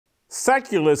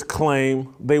Secularists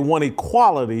claim they want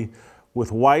equality with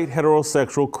white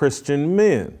heterosexual Christian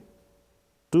men.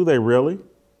 Do they really?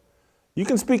 You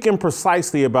can speak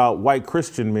imprecisely about white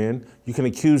Christian men, you can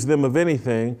accuse them of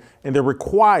anything, and they're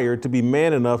required to be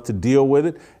man enough to deal with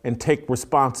it and take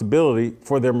responsibility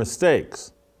for their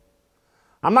mistakes.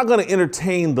 I'm not going to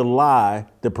entertain the lie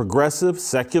that progressive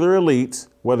secular elites,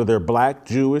 whether they're black,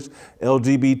 Jewish,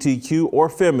 LGBTQ, or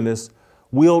feminists,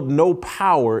 wield no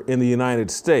power in the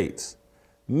United States.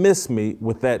 Miss me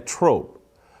with that trope.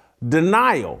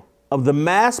 Denial of the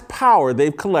mass power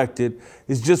they've collected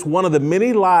is just one of the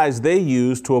many lies they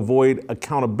use to avoid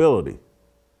accountability.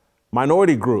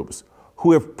 Minority groups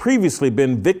who have previously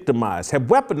been victimized have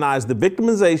weaponized the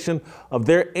victimization of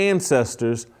their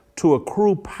ancestors to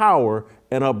accrue power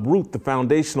and uproot the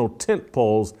foundational tent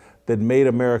poles that made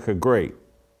America great.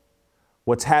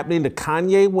 What's happening to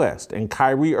Kanye West and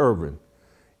Kyrie Irving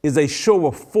is a show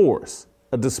of force,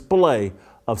 a display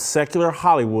of secular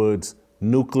Hollywood's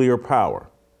nuclear power.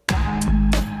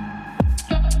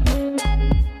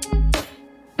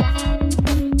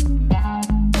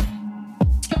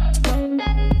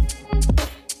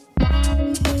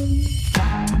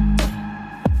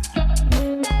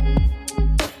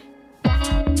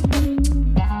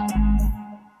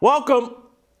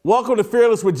 Welcome to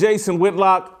Fearless with Jason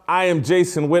Whitlock. I am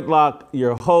Jason Whitlock,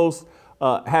 your host.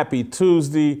 Happy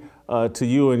Tuesday to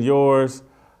you and yours.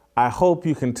 I hope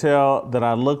you can tell that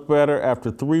I look better after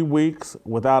 3 weeks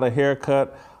without a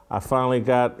haircut. I finally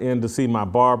got in to see my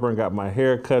barber and got my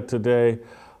hair cut today.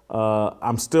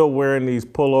 I'm still wearing these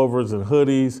pullovers and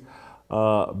hoodies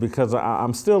because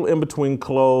I'm still in between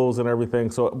clothes and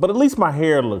everything. But at least my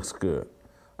hair looks good.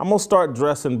 I'm gonna start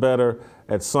dressing better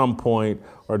at some point,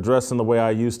 or dressing the way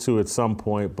I used to at some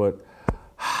point. But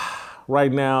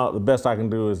right now, the best I can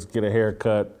do is get a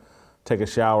haircut, take a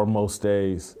shower most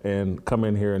days, and come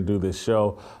in here and do this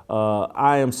show.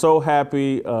 I am so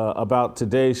happy about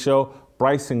today's show.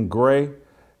 Bryson Gray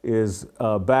is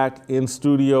back in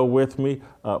studio with me.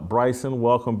 Bryson,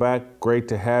 welcome back. Great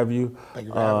to have you. Thank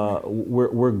you for having me.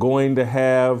 We're going to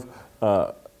have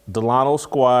Delano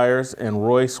Squires and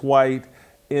Royce White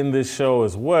in this show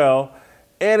as well.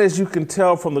 And as you can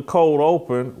tell from the cold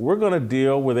open, we're going to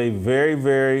deal with a very,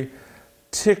 very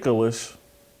ticklish,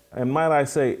 and might I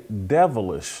say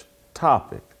devilish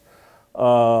topic.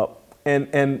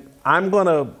 And I'm going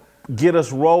to get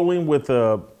us rolling with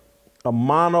a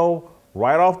mono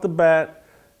right off the bat,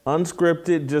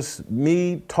 unscripted, just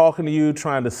me talking to you,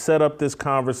 trying to set up this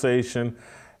conversation,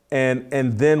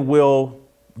 and then we'll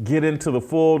get into the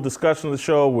full discussion of the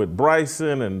show with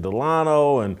Bryson and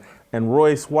Delano and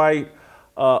Royce White.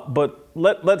 But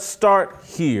let's start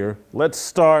here. Let's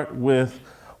start with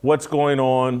what's going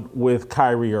on with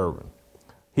Kyrie Irving.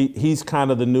 He's kind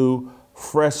of the new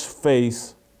fresh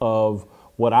face of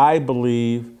what I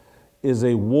believe is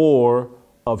a war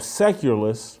of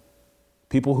secularists,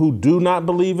 people who do not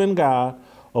believe in God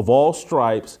of all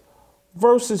stripes,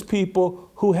 versus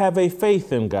people who have a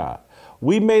faith in God.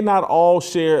 We may not all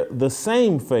share the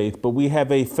same faith, but we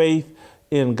have a faith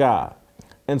in God.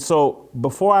 And so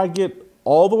before I get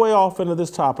all the way off into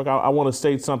this topic, I want to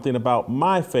state something about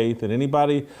my faith. And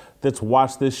anybody that's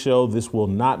watched this show, this will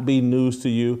not be news to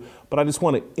you, but I just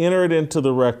want to enter it into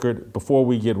the record before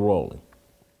we get rolling.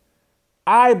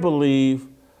 I believe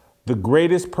the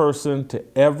greatest person to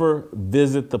ever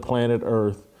visit the planet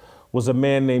Earth was a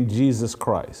man named Jesus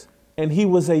Christ, and he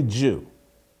was a Jew.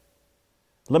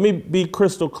 Let me be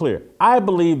crystal clear. I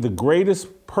believe the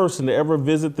greatest person to ever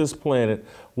visit this planet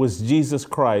was Jesus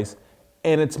Christ,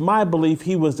 and it's my belief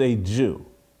he was a Jew.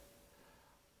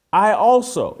 I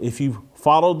also, if you've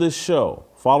followed this show,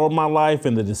 followed my life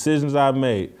and the decisions I've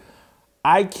made,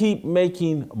 I keep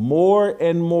making more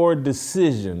and more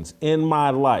decisions in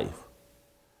my life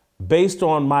based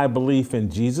on my belief in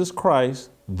Jesus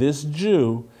Christ, this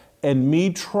Jew, and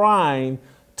me trying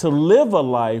to live a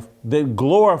life that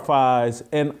glorifies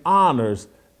and honors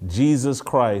Jesus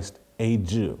Christ, a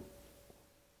Jew.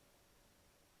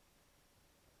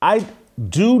 I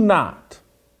do not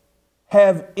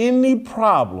have any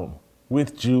problem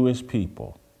with Jewish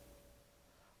people.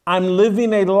 I'm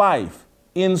living a life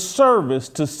in service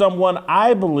to someone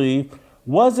I believe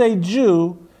was a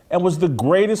Jew and was the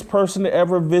greatest person to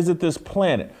ever visit this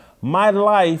planet. My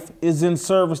life is in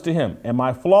service to him. Am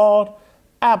I flawed?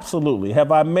 Absolutely.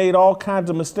 Have I made all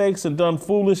kinds of mistakes and done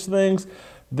foolish things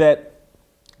that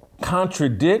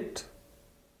contradict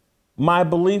my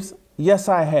beliefs? Yes,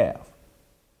 I have.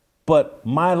 But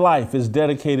my life is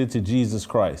dedicated to Jesus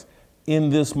Christ.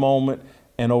 In this moment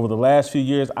and over the last few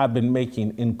years, I've been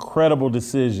making incredible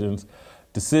decisions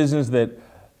that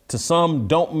to some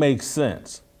don't make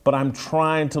sense. but I'm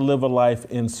trying to live a life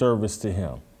in service to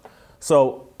him.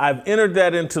 So I've entered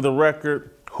that into the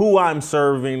record, who I'm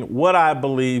serving, what I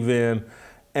believe in.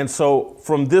 And so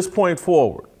from this point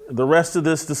forward, the rest of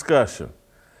this discussion,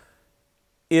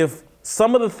 if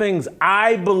some of the things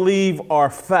I believe are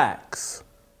facts,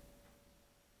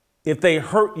 if they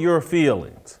hurt your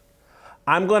feelings,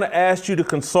 I'm going to ask you to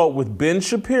consult with Ben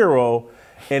Shapiro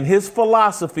and his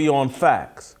philosophy on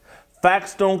facts.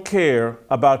 Facts don't care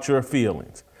about your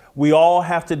feelings. We all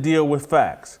have to deal with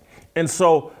facts. And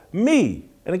so me,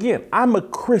 and again, I'm a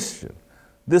Christian.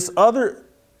 This other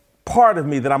part of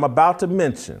me that I'm about to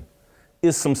mention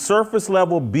is some surface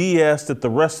level BS that the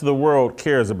rest of the world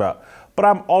cares about. But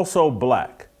I'm also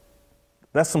black.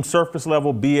 That's some surface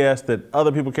level BS that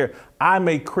other people care. I'm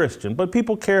a Christian, but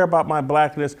people care about my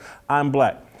blackness. I'm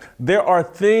black. There are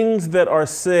things that are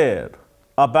said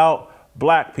about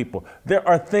black people. There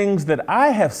are things that I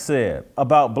have said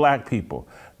about black people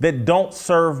that don't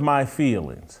serve my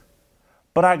feelings,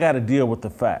 but I got to deal with the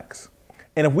facts.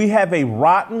 And if we have a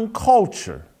rotten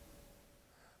culture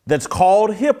that's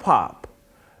called hip hop,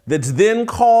 that's then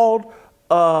called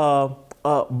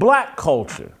black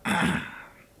culture,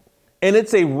 and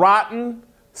it's a rotten,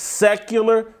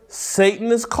 secular,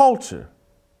 Satanist culture,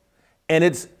 and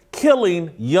it's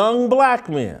killing young black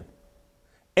men,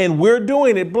 and we're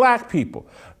doing it, black people.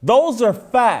 Those are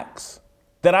facts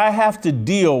that I have to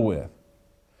deal with.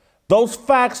 Those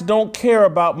facts don't care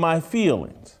about my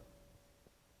feelings.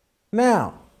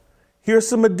 Now, here's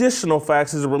some additional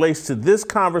facts as it relates to this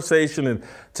conversation. And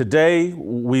today,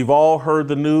 we've all heard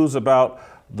the news about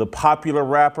the popular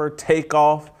rapper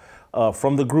Takeoff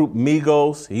from the group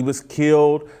Migos. He was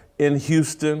killed in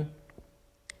Houston.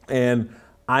 And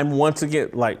I'm once again,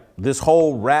 like, this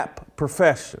whole rap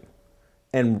profession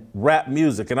and rap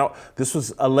music. And this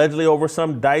was allegedly over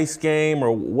some dice game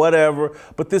or whatever.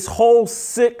 But this whole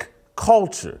sick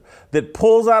culture that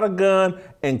pulls out a gun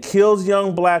and kills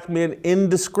young black men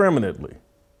indiscriminately,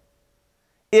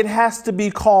 it has to be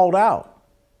called out.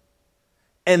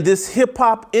 And this hip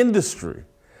hop industry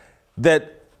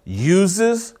that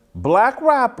uses black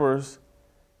rappers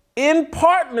in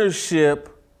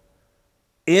partnership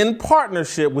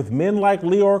with men like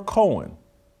Leor Cohen,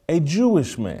 a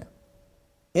Jewish man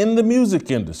in the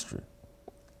music industry.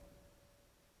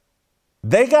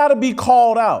 They got to be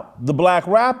called out, the black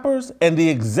rappers and the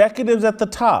executives at the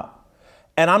top.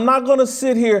 And I'm not going to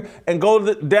sit here and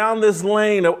go down this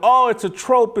lane of, oh, it's a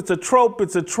trope, it's a trope,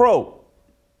 it's a trope.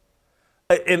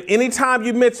 And anytime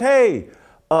you mention, hey,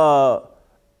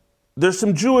 there's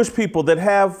some Jewish people that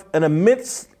have an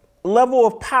immense level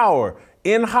of power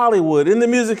in Hollywood, in the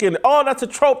music industry. Oh, that's a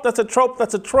trope, that's a trope,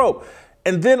 that's a trope.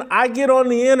 And then I get on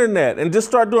the internet and just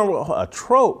start doing a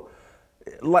trope.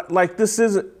 Like this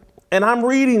isn't. And I'm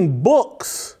reading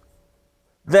books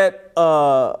that,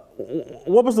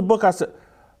 what was the book I said?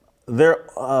 Their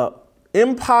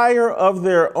Empire of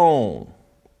Their Own.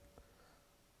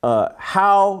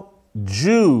 How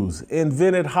Jews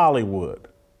Invented Hollywood.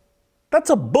 That's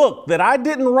a book that I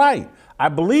didn't write. I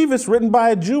believe it's written by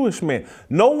a Jewish man.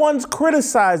 No one's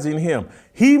criticizing him.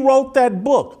 He wrote that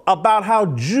book about how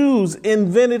Jews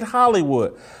invented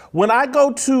Hollywood. When I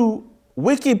go to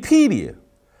Wikipedia,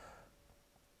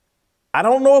 I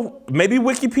don't know, maybe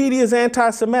Wikipedia is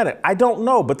anti-Semitic. I don't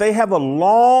know, but they have a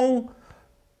long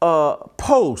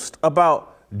post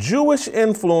about Jewish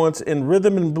influence in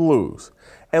rhythm and blues.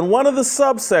 And one of the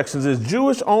subsections is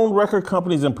Jewish-owned record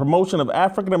companies and promotion of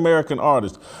African-American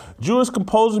artists. Jewish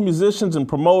composers, musicians, and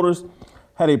promoters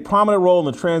had a prominent role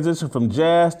in the transition from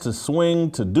jazz to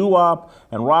swing to doo-wop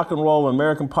and rock and roll in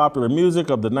American popular music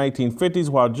of the 1950s,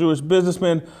 while Jewish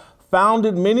businessmen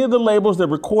founded many of the labels that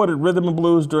recorded rhythm and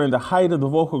blues during the height of the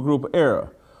vocal group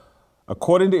era.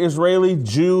 According to Israeli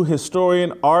Jew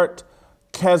historian Art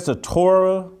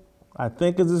Kazatora, I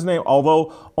think is his name,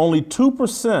 although only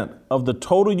 2% of the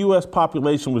total U.S.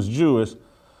 population was Jewish,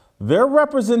 their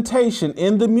representation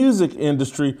in the music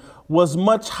industry was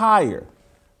much higher.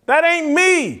 That ain't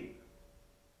me.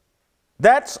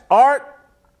 That's Art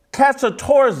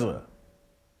Kazatorza.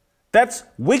 That's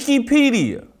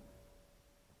Wikipedia.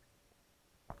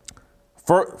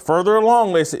 Further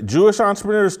along, they say Jewish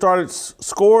entrepreneurs started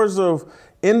scores of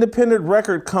independent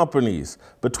record companies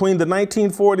between the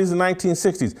 1940s and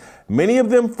 1960s. Many of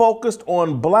them focused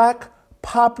on black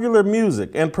popular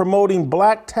music and promoting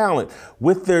black talent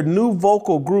with their new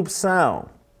vocal group sound.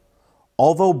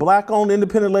 Although black-owned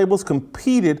independent labels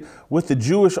competed with the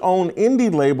Jewish-owned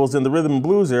indie labels in the rhythm and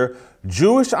blues era,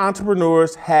 Jewish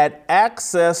entrepreneurs had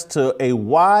access to a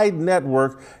wide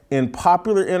network in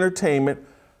popular entertainment.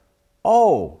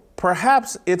 Oh,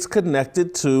 perhaps it's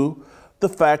connected to the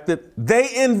fact that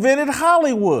they invented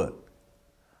Hollywood.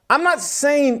 I'm not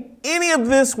saying any of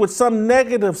this with some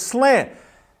negative slant.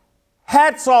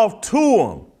 Hats off to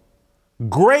them.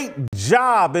 Great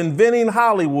job inventing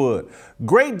Hollywood.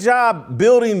 Great job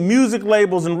building music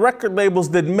labels and record labels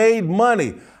that made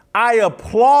money. I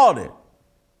applaud it.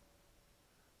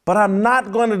 But I'm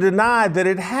not going to deny that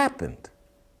it happened.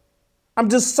 I'm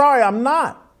just sorry, I'm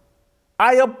not.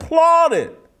 I applaud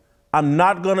it. I'm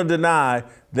not going to deny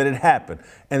that it happened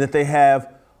and that they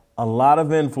have a lot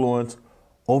of influence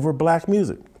over black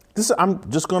music. I'm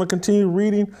just going to continue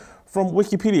reading from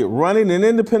Wikipedia. Running an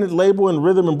independent label in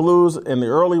rhythm and blues in the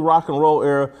early rock and roll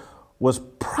era was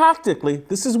practically,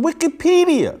 this is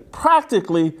Wikipedia,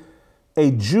 practically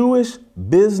a Jewish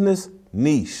business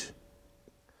niche.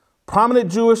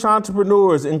 Prominent Jewish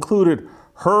entrepreneurs included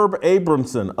Herb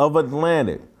Abramson of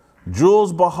Atlantic,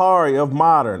 Jules Bahari of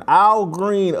Modern, Al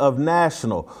Green of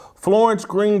National, Florence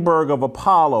Greenberg of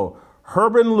Apollo,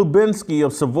 Herman Lubinsky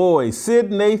of Savoy,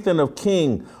 Sid Nathan of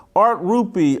King, Art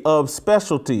Rupi of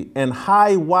Specialty, and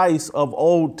Hy Weiss of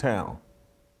Old Town.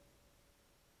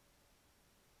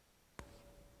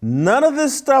 None of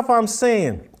this stuff I'm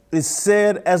saying is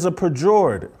said as a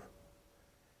pejorative.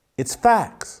 It's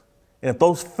facts. And if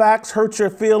those facts hurt your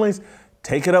feelings,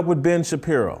 take it up with Ben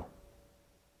Shapiro.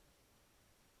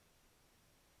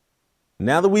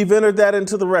 Now that we've entered that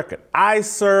into the record, I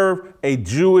serve a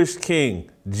Jewish king,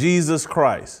 Jesus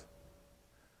Christ.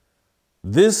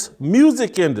 This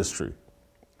music industry,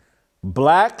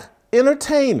 black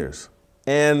entertainers,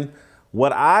 and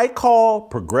what I call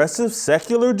progressive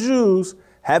secular Jews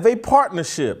have a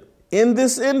partnership in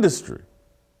this industry.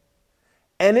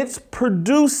 And it's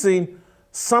producing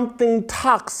something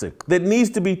toxic that needs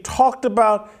to be talked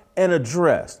about and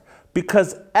addressed.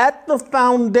 Because at the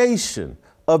foundation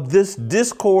of this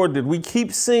discord that we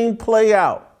keep seeing play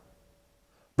out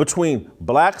between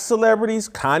black celebrities,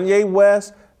 Kanye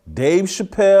West, Dave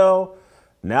Chappelle,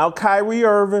 now Kyrie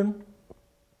Irving,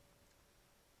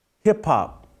 hip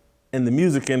hop and the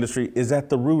music industry is at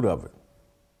the root of it.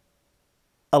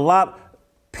 A lot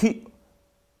people,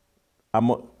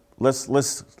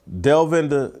 let's delve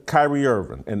into Kyrie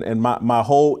Irving and my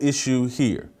whole issue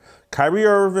here. Kyrie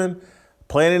Irving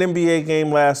playing an NBA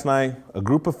game last night, a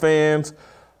group of fans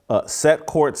sat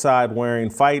courtside wearing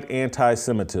 "Fight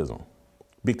Anti-Semitism"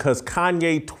 because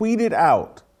Kanye tweeted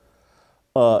out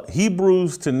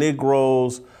Hebrews to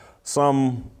Negroes,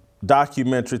 some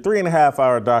documentary,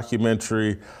 3.5-hour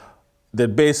documentary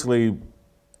that basically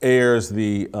airs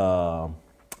the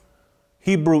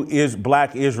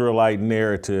Black Israelite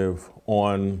narrative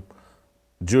on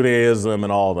Judaism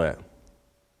and all that.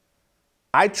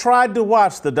 I tried to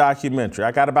watch the documentary.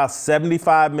 I got about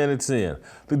 75 minutes in.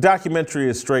 The documentary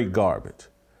is straight garbage.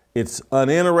 It's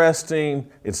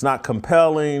uninteresting. It's not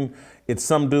compelling. It's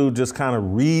some dude just kind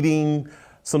of reading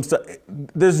some stuff.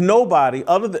 There's nobody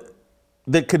other than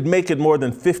that could make it more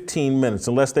than 15 minutes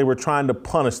unless they were trying to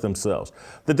punish themselves.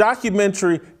 The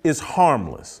documentary is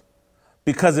harmless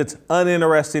because it's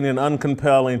uninteresting and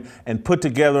uncompelling and put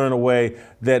together in a way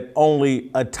that only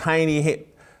a tiny,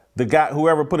 the guy,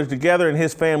 whoever put it together, and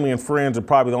his family and friends are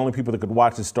probably the only people that could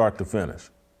watch it start to finish.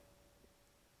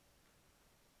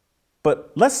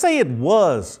 But let's say it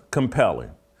was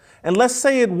compelling. And let's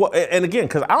say it was, and again,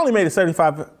 because I only made it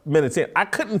 75 minutes in, I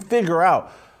couldn't figure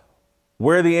out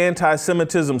where the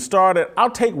anti-Semitism started.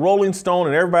 I'll take Rolling Stone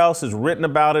and everybody else has written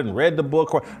about it and read the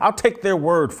book, or I'll take their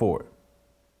word for it.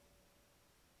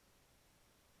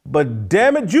 But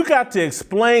damn it, you got to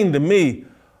explain to me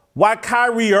why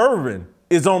Kyrie Irving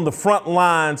is on the front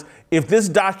lines if this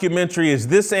documentary is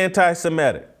this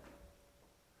anti-Semitic.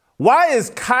 Why is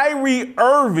Kyrie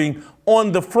Irving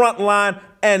on the front line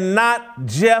and not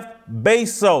Jeff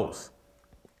Bezos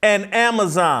and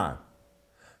Amazon?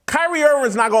 Kyrie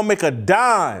Irving's not going to make a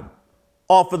dime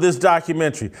off of this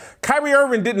documentary. Kyrie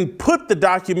Irving didn't put the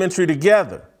documentary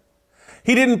together.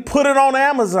 He didn't put it on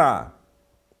Amazon.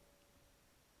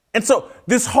 And so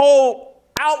this whole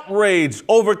outrage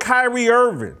over Kyrie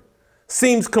Irving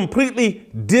seems completely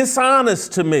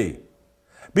dishonest to me.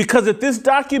 Because if this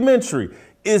documentary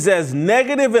is as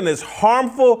negative and as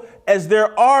harmful as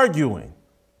they're arguing,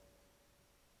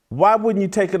 why wouldn't you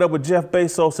take it up with Jeff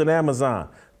Bezos and Amazon?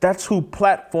 That's who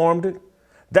platformed it.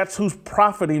 That's who's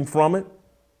profiting from it.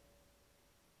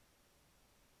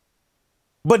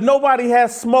 But nobody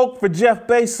has smoke for Jeff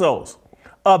Bezos,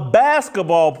 a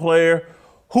basketball player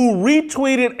who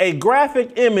retweeted a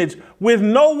graphic image with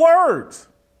no words.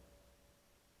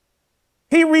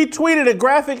 He retweeted a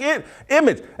graphic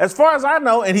image, as far as I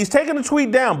know, and he's taken the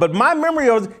tweet down. But my memory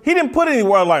was he didn't put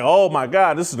anywhere like, oh my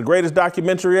God, this is the greatest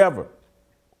documentary ever.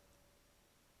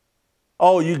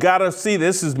 Oh, you gotta see,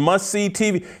 this is must-see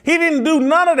TV. He didn't do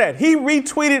none of that. He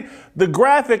retweeted the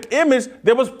graphic image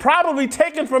that was probably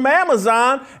taken from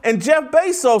Amazon and Jeff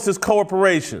Bezos'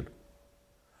 corporation.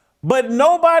 But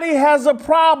nobody has a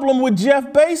problem with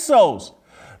Jeff Bezos.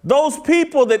 Those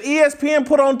people that ESPN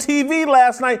put on TV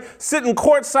last night, sitting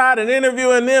courtside and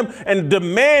interviewing them and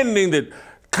demanding that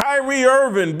Kyrie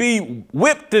Irving be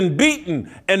whipped and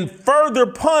beaten and further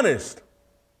punished.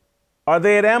 Are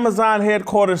they at Amazon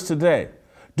headquarters today?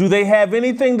 Do they have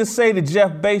anything to say to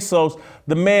Jeff Bezos,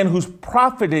 the man who's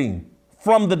profiting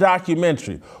from the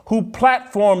documentary, who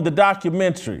platformed the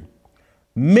documentary?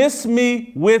 Miss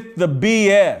me with the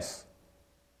BS.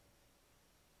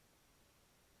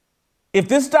 If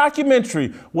this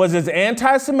documentary was as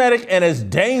anti-Semitic and as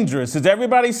dangerous as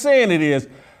everybody's saying it is,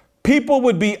 people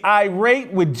would be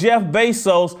irate with Jeff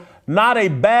Bezos, not a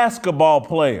basketball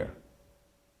player.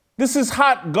 This is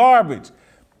hot garbage.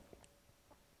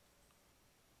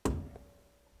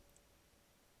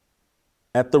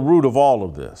 At the root of all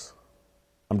of this,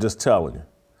 I'm just telling you,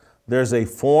 there's a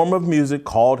form of music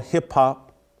called hip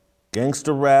hop,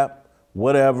 gangster rap,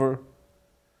 whatever,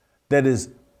 that is,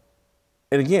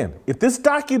 and again, if this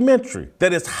documentary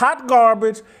that is hot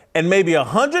garbage and maybe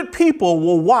 100 people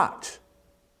will watch,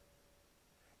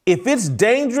 if it's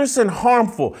dangerous and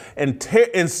harmful and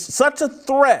such a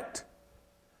threat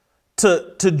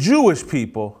to Jewish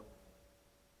people,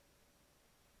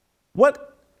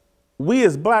 what we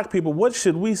as black people, what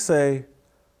should we say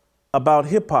about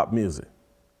hip hop music?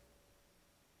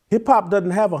 Hip hop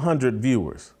doesn't have 100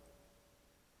 viewers.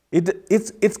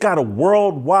 It's got a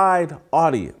worldwide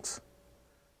audience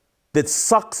that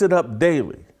sucks it up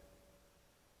daily.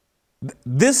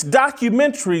 This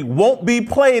documentary won't be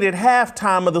played at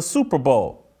halftime of the Super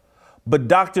Bowl, but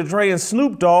Dr. Dre and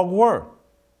Snoop Dogg were.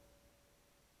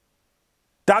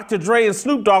 Dr. Dre and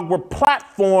Snoop Dogg were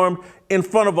platformed in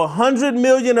front of 100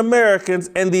 million Americans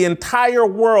and the entire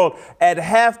world at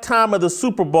halftime of the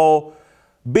Super Bowl,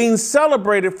 being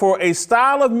celebrated for a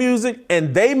style of music,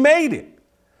 and they made it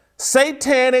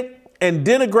satanic and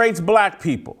denigrates black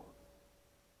people.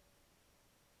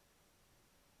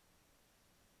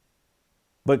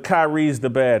 But Kyrie's the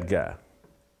bad guy.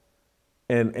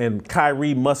 And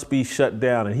Kyrie must be shut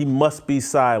down and he must be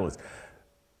silenced.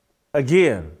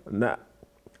 Again, now,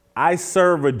 I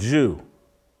serve a Jew.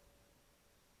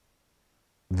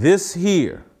 This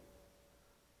here,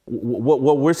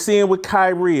 what we're seeing with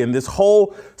Kyrie and this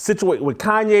whole situation with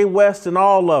Kanye West and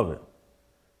all of it.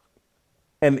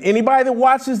 And anybody that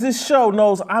watches this show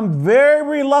knows I'm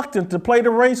very reluctant to play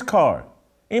the race card.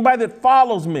 Anybody that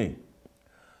follows me.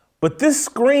 But this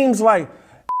screams like,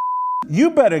 you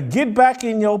better get back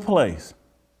in your place.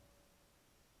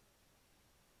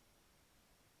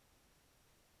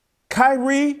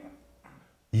 Kyrie,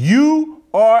 you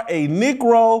are a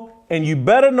Negro and you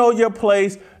better know your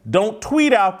place. Don't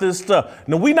tweet out this stuff.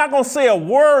 Now, we're not going to say a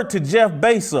word to Jeff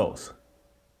Bezos,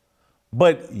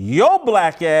 but your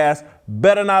black ass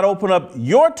better not open up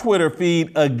your Twitter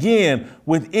feed again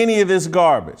with any of this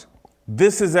garbage.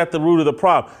 This is at the root of the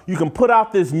problem. You can put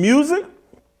out this music.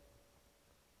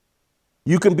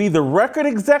 You can be the record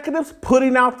executives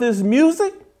putting out this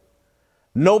music.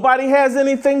 Nobody has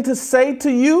anything to say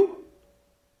to you.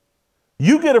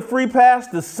 You get a free pass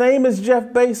the same as Jeff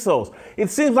Bezos. It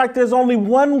seems like there's only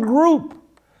one group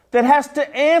that has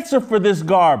to answer for this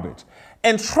garbage.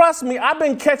 And trust me, I've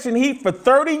been catching heat for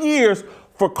 30 years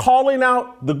for calling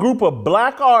out the group of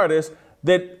black artists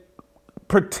that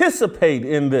participate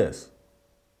in this.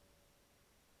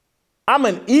 I'm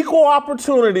an equal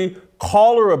opportunity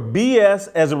caller of BS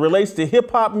as it relates to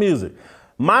hip hop music.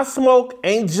 My smoke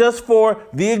ain't just for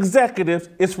the executives,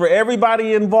 it's for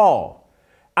everybody involved.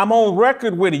 I'm on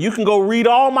record with it. You can go read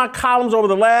all my columns over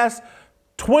the last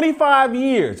 25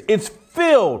 years. It's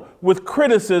filled with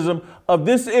criticism of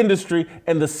this industry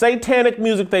and the satanic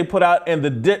music they put out and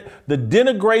the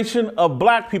denigration of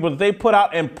black people that they put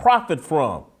out and profit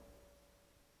from.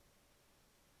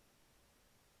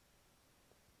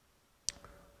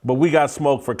 But we got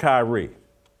smoke for Kyrie.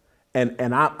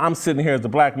 And I'm sitting here as a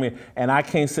black man, and I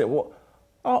can't say, well,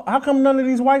 oh, how come none of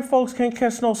these white folks can't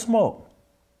catch no smoke?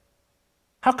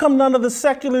 How come none of the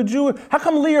secular Jews, how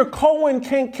come Lear Cohen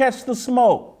can't catch the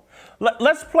smoke?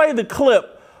 Let's play the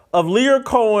clip of Lear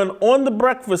Cohen on The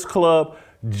Breakfast Club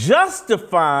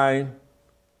justifying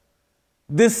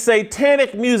this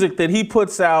satanic music that he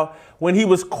puts out when he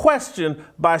was questioned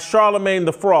by Charlemagne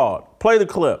the Fraud. Play the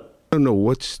clip. I don't know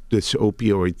what's this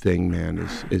opioid thing, man.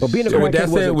 Well, being a crackhead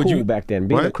wasn't cool back then.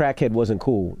 Being a crackhead wasn't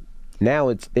cool.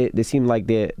 Now they seem like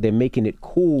they're making it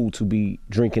cool to be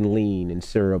drinking lean and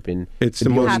syrup and it's the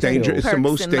most dangerous. It's the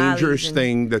most dangerous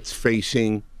thing that's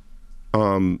facing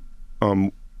our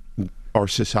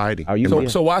society.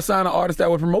 So why sign an artist that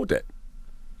would promote that?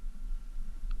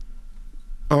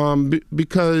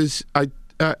 Because I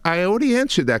already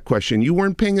answered that question. You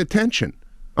weren't paying attention.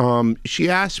 She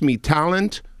asked me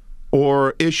talent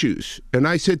or issues, and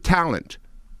I said talent.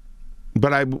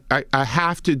 But I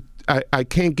have to. I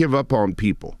can't give up on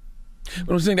people.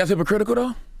 But I'm saying that's hypocritical,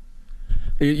 though.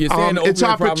 You're saying it's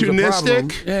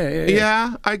opportunistic.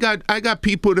 Yeah. I got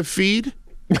people to feed.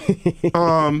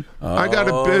 I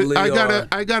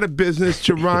got a business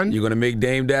to run. You're gonna make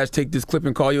Dame Dash take this clip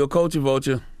and call you a culture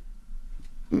vulture.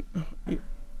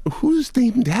 Who's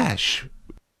Dame Dash?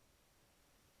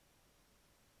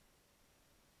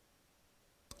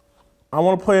 I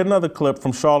want to play another clip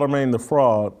from Charlemagne the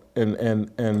Fraud, and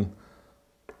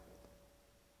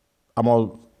I'm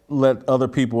gonna let other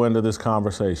people into this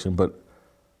conversation. But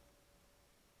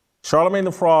Charlemagne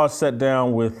the Fraud sat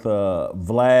down with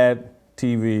Vlad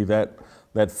TV,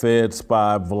 that Fed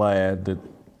spy Vlad that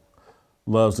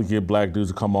loves to get black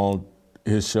dudes to come on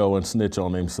his show and snitch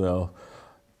on himself.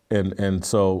 And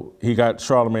so he got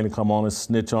Charlemagne to come on and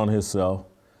snitch on himself.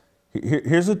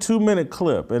 Here's a 2-minute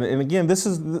clip. And again, this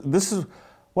is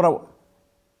what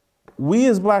we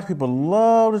as black people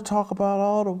love to talk about.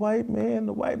 Oh, the white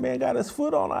man got his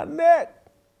foot on our neck.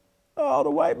 Oh,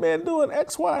 the white man doing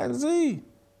X, Y, and Z.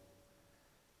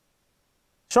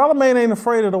 Charlemagne ain't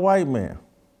afraid of the white man.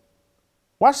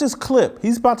 Watch this clip.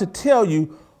 He's about to tell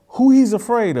you who he's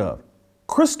afraid of.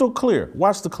 Crystal clear.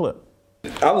 Watch the clip.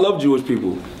 I love Jewish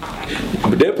people,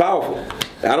 but they're powerful.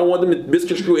 I don't want them to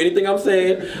misconstrue anything I'm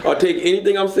saying or take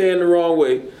anything I'm saying the wrong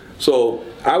way. So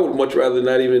I would much rather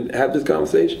not even have this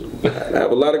conversation. I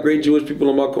have a lot of great Jewish people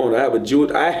in my corner. I have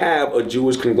a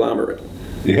Jewish conglomerate.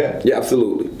 Yeah. Yeah,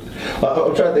 absolutely.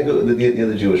 I'm trying to think of the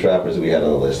other Jewish rappers that we had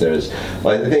on the list. There's,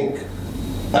 I think,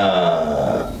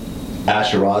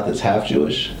 Asheroth is half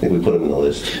Jewish. I think we put him in the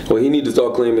list. Well, he needs to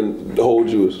start claiming the whole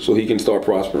Jews so he can start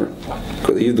prospering,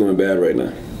 because he's doing bad right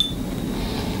now.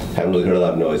 Haven't really heard a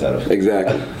lot of noise out of him.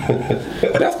 Exactly.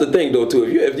 That's the thing, though, too.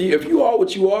 If you are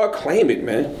what you are, claim it,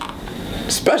 man.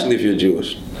 Especially if you're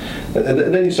Jewish. And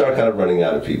then you start kind of running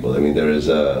out of people. I mean, there's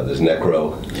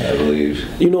Necro, I believe.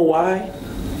 You know why?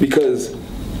 Because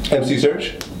MC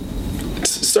Search.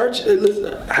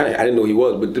 Listen, I didn't know he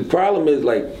was, but the problem is,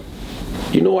 like,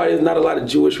 you know why there's not a lot of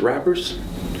Jewish rappers?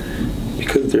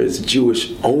 Because there's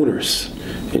Jewish owners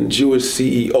and Jewish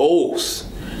CEOs.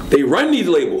 They run these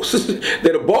labels.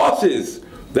 They're the bosses.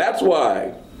 That's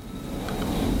why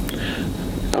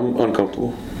I'm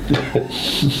uncomfortable.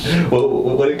 Well,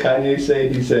 what did Kanye say?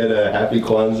 He said, "Happy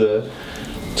Kwanzaa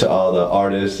to all the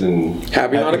artists and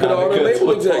Happy Hanukkah to all the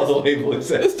label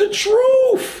execs." It's the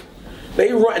truth.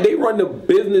 They run the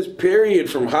business, period,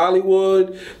 from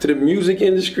Hollywood to the music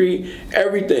industry,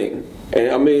 everything.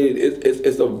 And I mean,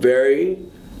 it's a very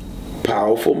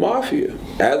powerful mafia,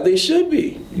 as they should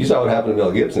be. You saw what happened to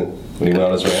Mel Gibson when he went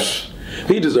on his rant.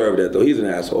 He deserved that, though. He's an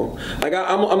asshole. Like,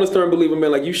 I'm a stern believer,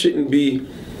 man. Like, you shouldn't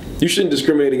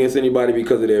discriminate against anybody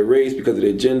because of their race, because of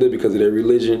their gender, because of their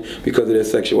religion, because of their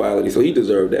sexuality. So he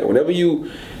deserved that. Whenever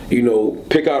you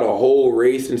pick out a whole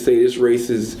race and say this race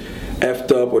is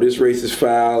effed up, or this race is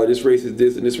foul, or this race is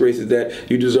this and this race is that,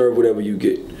 you deserve whatever you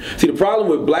get. See, the problem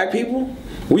with black people,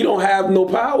 we don't have no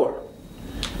power.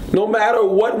 No matter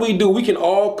what we do, we can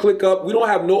all click up. We don't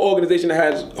have no organization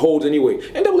that holds any weight.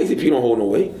 NAACP don't hold no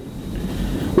weight.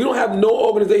 We don't have no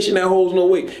organization that holds no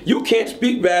weight. You can't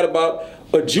speak bad about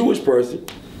a Jewish person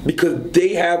because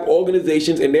they have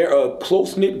organizations and they're a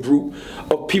close-knit group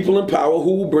of people in power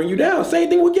who will bring you down. Same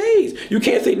thing with gays. You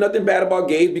can't say nothing bad about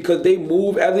gays because they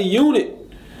move as a unit.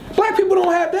 Black people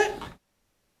don't have that.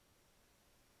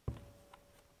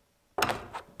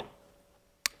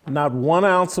 Not 1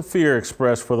 ounce of fear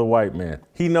expressed for the white man.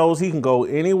 He knows he can go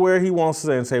anywhere he wants to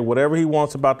say and say whatever he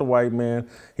wants about the white man.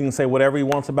 He can say whatever he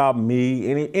wants about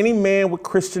me. Any man with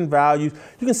Christian values,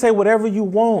 you can say whatever you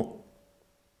want.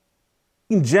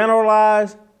 You can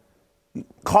generalize,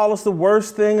 call us the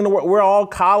worst thing in the world. We're all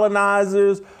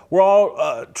colonizers. We're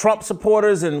all Trump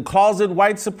supporters and closet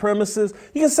white supremacists.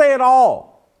 You can say it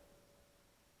all.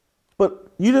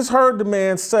 But you just heard the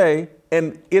man say,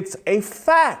 and it's a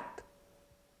fact.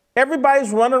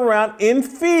 Everybody's running around in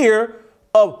fear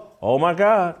of, oh my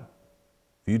God,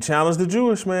 if you challenge the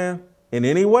Jewish man in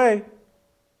any way,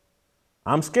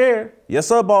 I'm scared. Yes,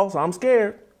 sir, boss, I'm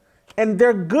scared. And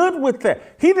they're good with that.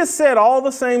 He just said all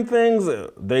the same things.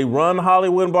 They run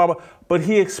Hollywood and blah, blah, but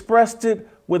he expressed it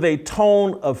with a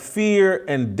tone of fear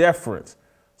and deference.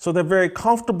 So they're very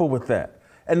comfortable with that.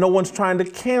 And no one's trying to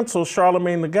cancel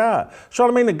Charlemagne the God.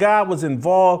 Charlemagne the God was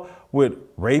involved with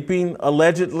raping,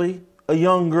 allegedly, a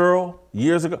young girl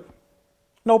years ago.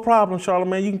 No problem,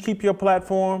 Charlemagne. You can keep your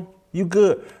platform. You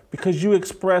good. Because you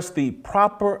express the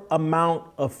proper amount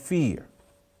of fear.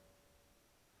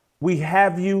 We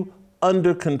have you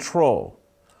under control.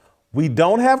 We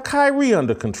don't have Kyrie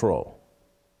under control.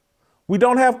 We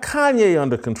don't have Kanye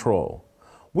under control.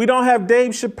 We don't have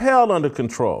Dave Chappelle under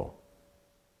control.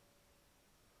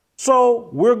 So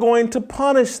we're going to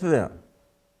punish them.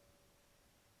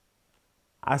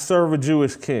 I serve a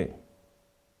Jewish king.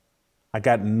 I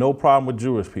got no problem with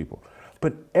Jewish people.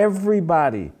 But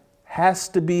everybody has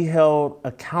to be held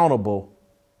accountable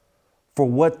for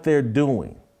what they're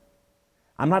doing.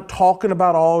 I'm not talking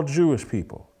about all Jewish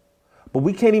people, but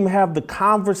we can't even have the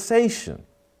conversation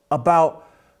about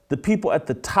the people at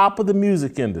the top of the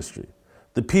music industry,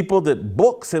 the people that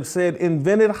books have said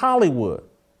invented Hollywood,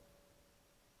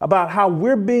 about how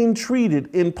we're being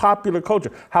treated in popular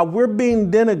culture, how we're being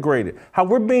denigrated, how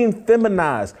we're being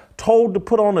feminized, told to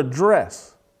put on a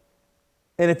dress.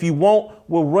 And if you won't,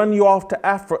 we'll run you off to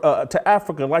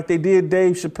Africa like they did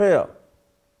Dave Chappelle.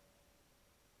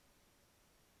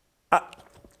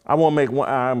 I want to make one,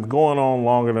 I'm going on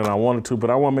longer than I wanted to, but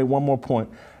I want to make one more point.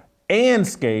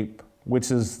 Unscape,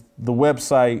 which is the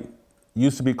website,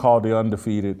 used to be called The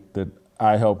Undefeated, that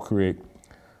I helped create.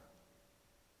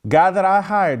 Guy that I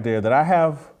hired there that I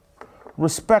have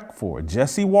respect for,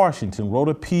 Jesse Washington, wrote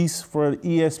a piece for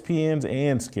ESPN's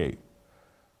Unscape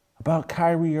about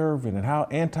Kyrie Irving and how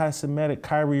anti-Semitic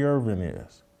Kyrie Irving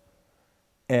is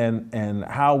and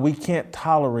how we can't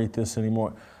tolerate this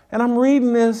anymore. And I'm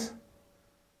reading this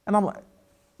and I'm like,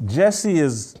 Jesse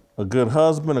is a good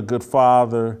husband, a good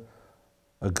father,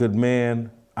 a good man.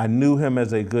 I knew him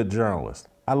as a good journalist.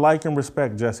 I like and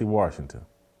respect Jesse Washington.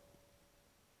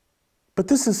 But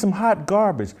this is some hot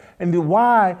garbage. And the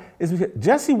why is because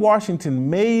Jesse Washington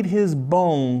made his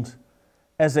bones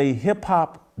as a hip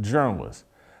hop journalist.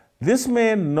 This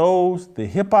man knows the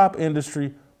hip hop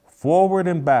industry forward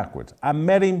and backwards. I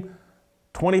met him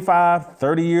 25,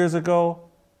 30 years ago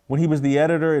when he was the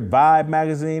editor at Vibe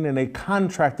magazine and they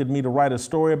contracted me to write a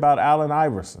story about Allen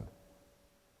Iverson.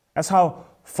 That's how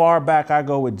far back I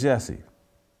go with Jesse.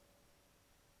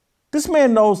 This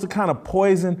man knows the kind of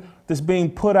poison that's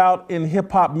being put out in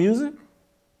hip hop music.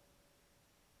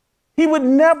 He would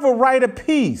never write a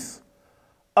piece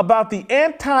about the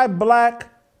anti-black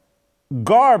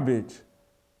garbage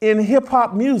in hip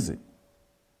hop music.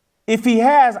 If he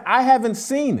has, I haven't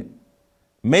seen it.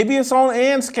 Maybe it's on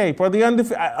Unscape or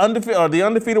the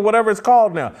Undefeated, whatever it's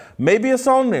called now. Maybe it's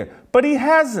on there, but he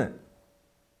hasn't.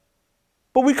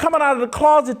 But we coming out of the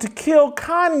closet to kill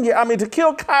to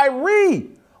kill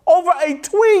Kyrie over a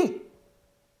tweet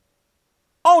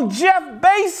on Jeff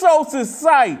Bezos'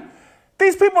 site.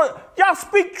 These people, y'all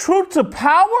speak truth to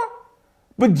power,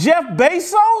 but Jeff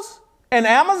Bezos and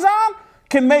Amazon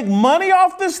can make money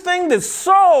off this thing that's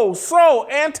so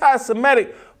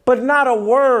anti-Semitic, but not a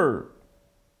word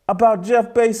about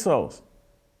Jeff Bezos.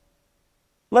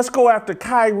 Let's go after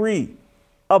Kyrie,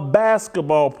 a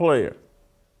basketball player.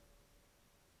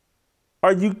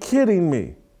 Are you kidding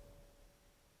me?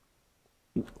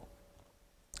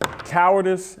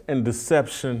 Cowardice and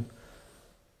deception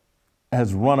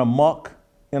has run amok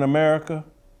in America.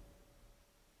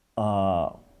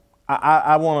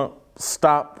 I want to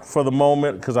stop for the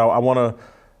moment because I want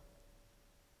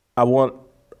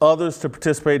others to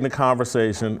participate in the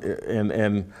conversation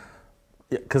and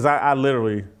because I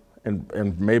literally,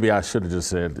 and maybe I should have just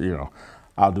said,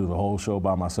 I'll do the whole show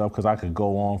by myself because I could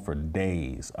go on for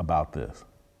days about this.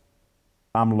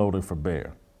 I'm loaded for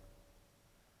bear.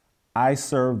 I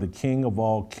serve the King of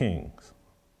all kings.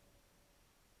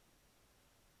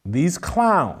 These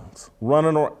clowns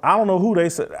running around, I don't know who they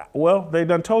said. Well, they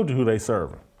done told you who they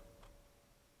serving.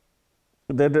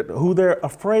 Who they're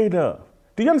afraid of.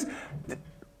 Do you understand?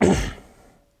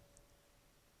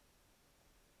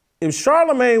 If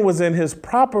Charlemagne was in his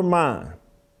proper mind,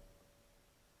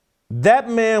 that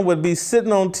man would be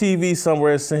sitting on TV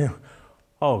somewhere saying,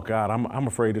 oh God, I'm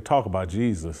afraid to talk about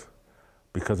Jesus.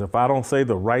 Because if I don't say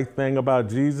the right thing about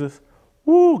Jesus,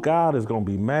 God is going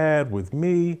to be mad with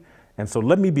me. And so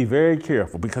let me be very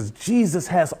careful because Jesus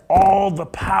has all the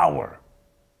power.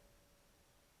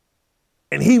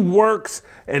 And he works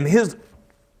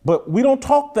but we don't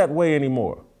talk that way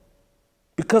anymore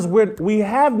because we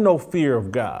have no fear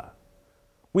of God.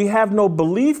 We have no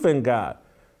belief in God.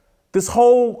 This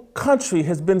whole country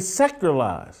has been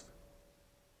secularized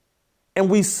and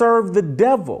we serve the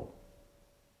devil.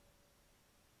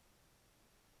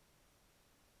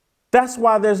 That's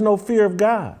why there's no fear of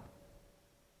God.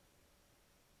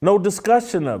 No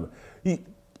discussion of it.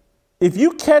 If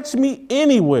you catch me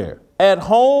anywhere, at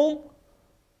home,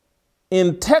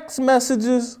 in text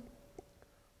messages,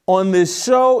 on this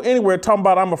show, anywhere, talking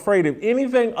about I'm afraid of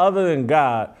anything other than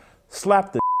God,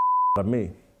 slap the out of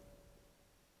me.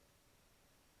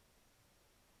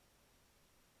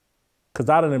 Because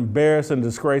I done embarrassed and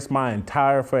disgraced my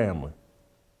entire family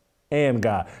and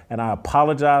God. And I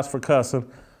apologize for cussing.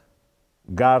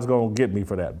 God's gonna get me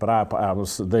for that. But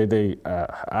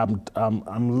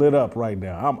I'm lit up right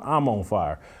now. I'm on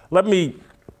fire. Let me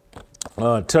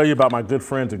tell you about my good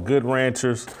friends at Good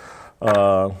Ranchers.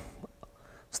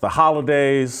 It's the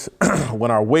holidays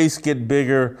when our waists get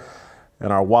bigger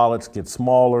and our wallets get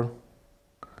smaller.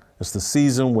 It's the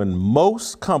season when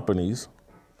most companies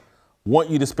want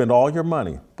you to spend all your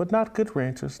money, but not Good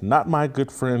Ranchers, not my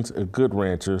good friends at Good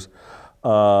Ranchers.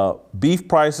 Beef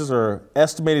prices are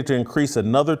estimated to increase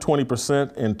another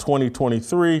 20% in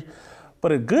 2023,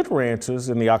 but at Good Ranchers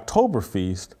in the October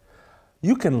feast,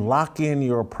 you can lock in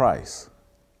your price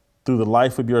through the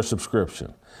life of your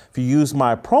subscription. If you use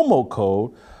my promo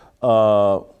code,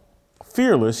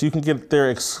 Fearless, you can get their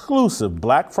exclusive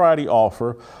Black Friday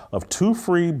offer of 2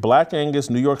 free Black Angus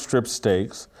New York strip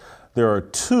steaks. There are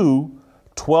 2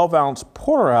 12-ounce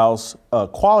porterhouse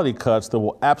quality cuts that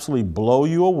will absolutely blow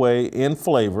you away in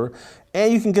flavor,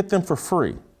 and you can get them for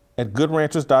free at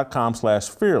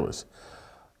goodranchers.com/fearless.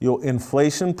 You'll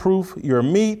inflation-proof your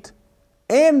meat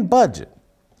and budget.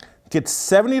 Get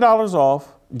 $70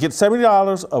 off. Get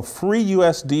 $70 of free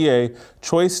USDA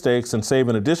choice steaks and save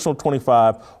an additional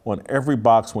 $25 on every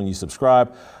box when you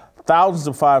subscribe. Thousands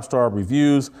of 5-star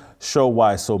reviews show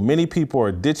why so many people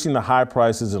are ditching the high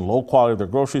prices and low quality of their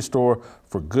grocery store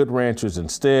for Good Ranchers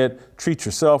instead. Treat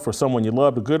yourself or someone you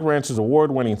love to Good Ranchers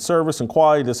award-winning service and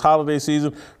quality this holiday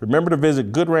season. Remember to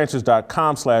visit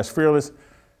goodranchers.com/fearless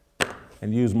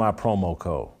and use my promo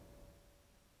code.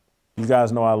 You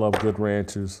guys know I love Good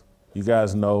Ranchers. You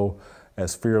guys know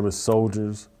as Fearless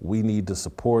Soldiers, we need to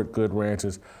support Good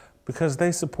Ranchers because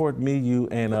they support me, you,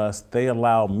 and us. They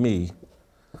allow me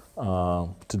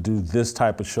to do this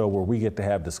type of show where we get to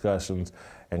have discussions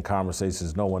and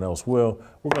conversations no one else will.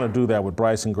 We're going to do that with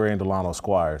Bryson Gray and Delano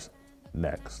Squires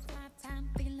next.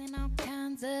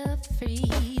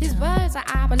 These words are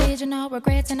our religion, our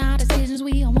regrets and our decisions.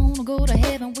 We all want to go to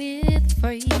heaven with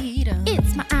freedom.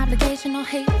 It's my obligation, no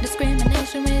hate,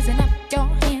 discrimination, raising up your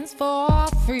hands for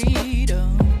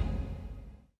freedom.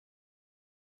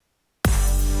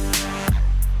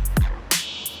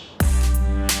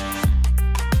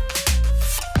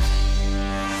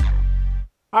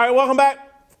 All right, welcome back.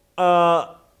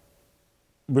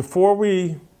 Before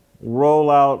we roll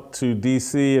out to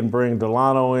DC and bring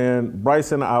Delano in,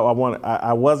 Bryson,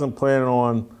 I wasn't planning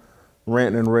on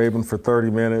ranting and raving for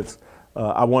 30 minutes.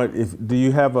 Do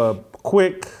you have a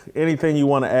quick anything you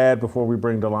want to add before we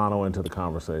bring Delano into the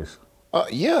conversation?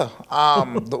 Yeah.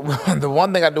 The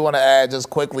one thing I do want to add just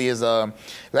quickly is it's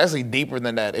actually deeper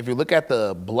than that. If you look at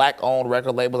the black-owned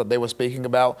record labels that they were speaking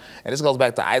about, and this goes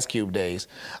back to Ice Cube days,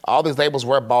 all these labels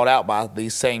were bought out by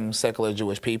these same secular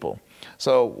Jewish people.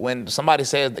 So when somebody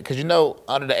says, because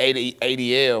under the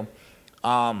ADL,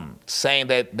 saying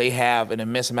that they have an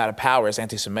immense amount of power is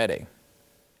anti-Semitic.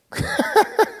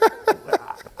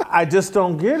 I just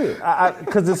don't get it.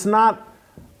 Because it's not,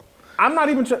 I'm not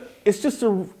even sure, it's just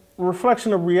a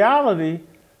reflection of reality.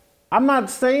 I'm not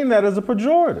saying that as a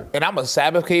pejorative. And I'm a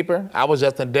Sabbath keeper. I was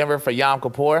just in Denver for Yom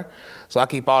Kippur. So I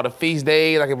keep all the feast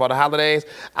days, I keep all the holidays.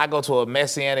 I go to a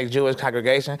Messianic Jewish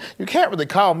congregation. You can't really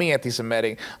call me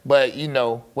anti-Semitic, but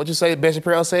what you say, Ben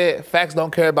Shapiro said, facts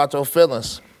don't care about your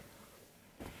feelings.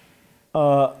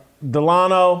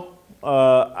 Delano,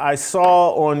 I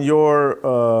saw on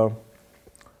your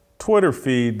Twitter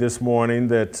feed this morning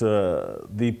that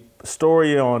the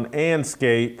story on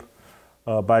Anscape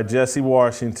by Jesse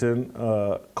Washington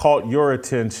caught your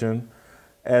attention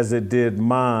as it did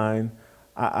mine.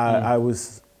 I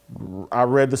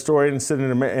read the story and sitting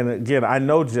in and again, I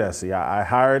know Jesse. I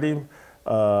hired him.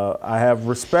 I have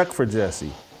respect for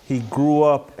Jesse. He grew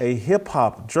up a hip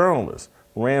hop journalist,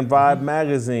 ran Vibe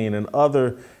magazine and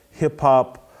other hip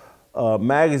hop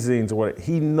magazines or whatever.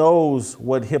 He knows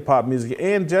what hip hop music is.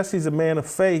 And Jesse's a man of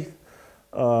faith.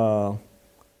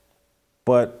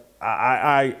 But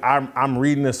I'm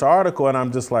reading this article and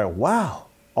I'm just like, wow,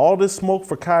 all this smoke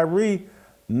for Kyrie,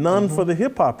 none for the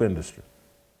hip hop industry.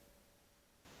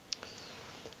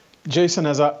 Jason,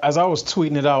 as I was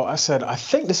tweeting it out, I said, I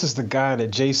think this is the guy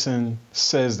that Jason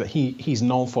says that he's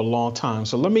known for a long time.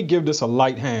 So let me give this a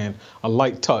light hand, a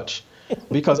light touch.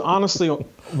 Because honestly,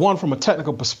 one, from a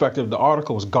technical perspective, the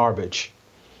article is garbage.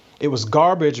 it was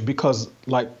garbage because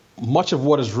like much of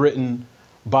what is written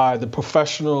by the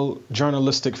professional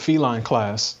journalistic feline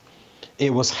class,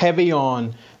 it was heavy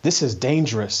on this is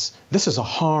dangerous, this is a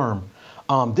harm,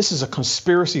 this is a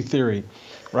conspiracy theory,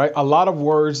 right? A lot of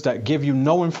words that give you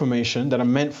no information that are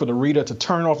meant for the reader to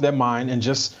turn off their mind and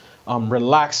just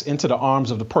relax into the arms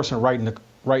of the person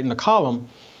writing the column,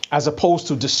 as opposed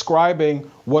to describing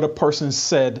what a person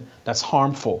said that's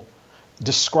harmful,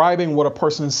 describing what a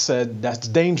person said that's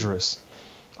dangerous.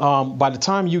 By the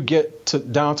time you get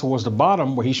down towards the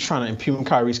bottom where he's trying to impugn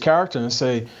Kyrie's character and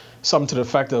say something to the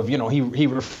effect of, he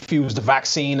refused the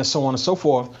vaccine and so on and so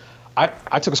forth,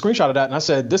 I took a screenshot of that and I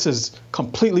said, this is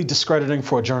completely discrediting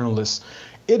for a journalist.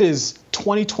 It is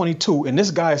 2022 and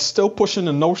this guy is still pushing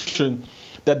the notion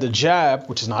that the jab,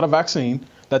 which is not a vaccine,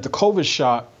 that the COVID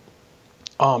shot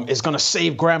is going to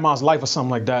save grandma's life or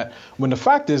something like that. When the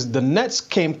fact is the Nets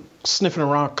came sniffing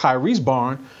around Kyrie's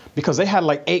barn because they had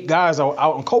like 8 guys out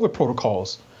on COVID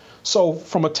protocols. So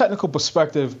from a technical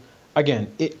perspective,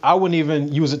 again, I wouldn't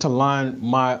even use it to line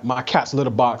my cat's litter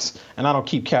box, and I don't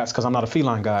keep cats because I'm not a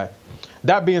feline guy.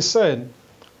 That being said,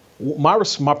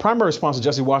 my primary response to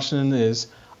Jesse Washington is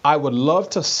I would love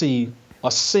to see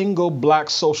a single black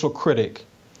social critic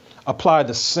apply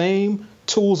the same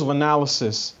tools of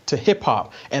analysis to hip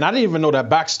hop. And I didn't even know that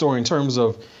backstory in terms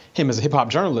of him as a hip hop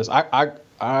journalist.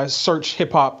 I searched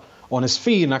hip hop on his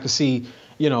feed and I could see,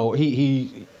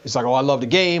 he's like, oh, I love the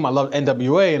game, I love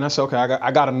NWA. And I said, okay,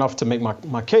 I got enough to make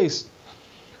my case.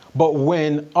 But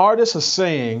when artists are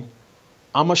saying,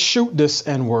 I'm gonna shoot this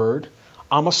N-word,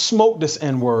 I'm gonna smoke this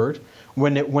N-word,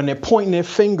 when they're pointing their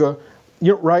finger,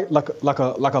 right, like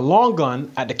a long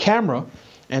gun at the camera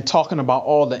and talking about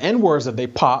all the N-words that they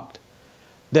popped,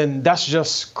 then that's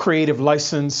just creative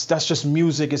license, that's just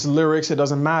music, it's lyrics, it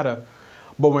doesn't matter.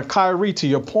 But when Kyrie, to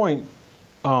your point,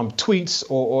 tweets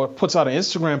or puts out an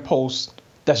Instagram post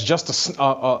that's just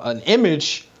an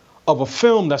image of a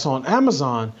film that's on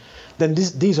Amazon, then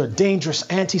these are dangerous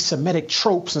anti-Semitic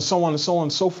tropes and so on and so on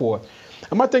and so forth.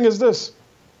 And my thing is this,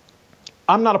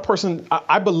 I'm not a person,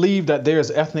 I believe that there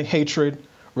is ethnic hatred,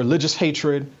 religious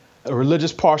hatred,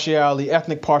 religious partiality,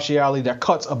 ethnic partiality that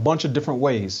cuts a bunch of different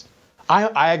ways.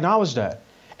 I acknowledge that.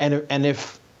 And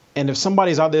if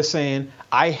somebody's out there saying,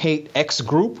 I hate X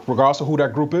group, regardless of who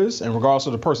that group is, and regardless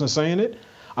of the person saying it,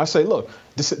 I say, look,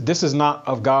 this is not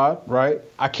of God, right?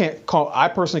 I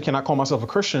personally cannot call myself a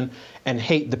Christian and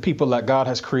hate the people that God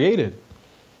has created.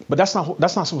 But that's not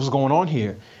what's going on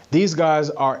here. These guys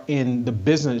are in the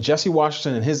business, Jesse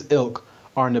Washington and his ilk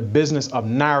are in the business of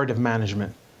narrative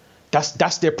management.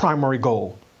 That's their primary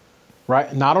goal,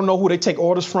 right? Now, I don't know who they take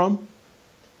orders from.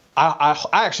 I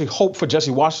actually hope for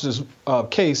Jesse Washington's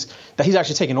case that he's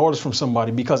actually taking orders from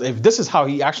somebody, because if this is how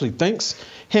he actually thinks,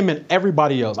 him and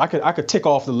everybody else, I could tick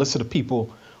off the list of the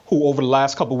people who over the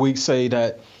last couple of weeks say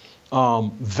that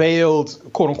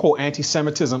veiled, quote unquote,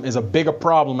 anti-Semitism is a bigger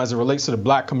problem as it relates to the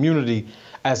black community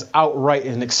as outright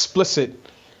and explicit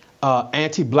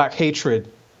anti-black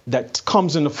hatred that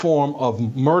comes in the form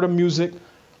of murder music,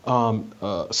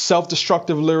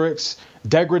 self-destructive lyrics,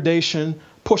 degradation,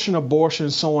 pushing abortion,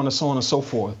 so on and so on and so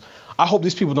forth. I hope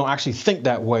these people don't actually think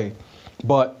that way.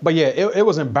 But yeah, it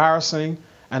was embarrassing.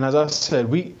 And as I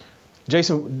said,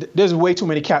 Jason, there's way too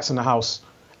many cats in the house.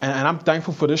 And I'm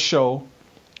thankful for this show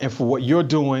and for what you're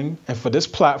doing and for this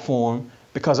platform,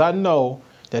 because I know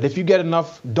that if you get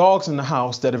enough dogs in the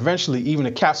house, that eventually even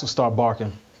the cats will start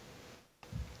barking.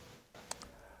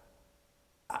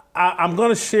 I'm going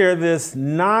to share this.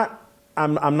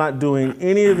 I'm not doing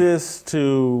any of this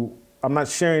I'm not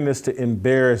sharing this to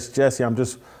embarrass Jesse. I'm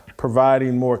just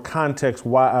providing more context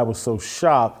why I was so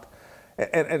shocked.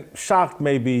 And shocked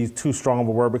may be too strong of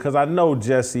a word, because I know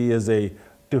Jesse is a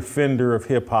defender of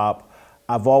hip hop.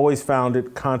 I've always found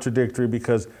it contradictory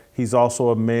because he's also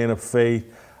a man of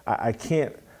faith. I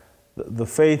can't, the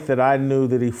faith that I knew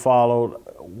that he followed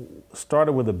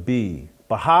started with a B.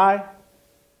 Baha'i?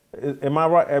 Am I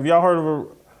right? Have y'all heard of a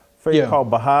faith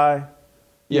called Baha'i?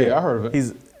 Yeah, I heard of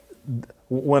it.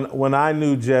 When I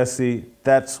knew Jesse,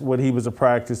 that's what he was a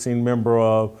practicing member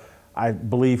of. I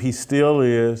believe he still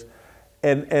is.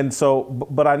 And so,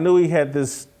 but I knew he had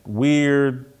this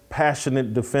weird,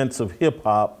 passionate defense of hip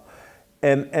hop.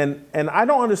 And I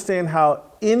don't understand how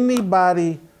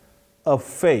anybody of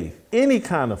faith, any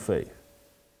kind of faith,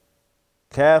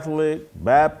 Catholic,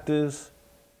 Baptist,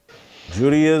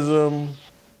 Judaism,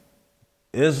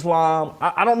 Islam,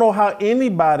 I don't know how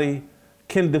anybody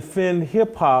can defend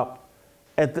hip hop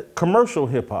at the commercial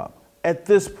hip hop at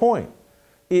this point.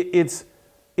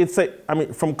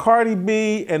 From Cardi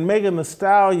B and Megan Thee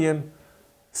Stallion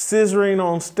scissoring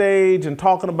on stage and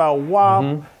talking about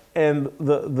WAP, and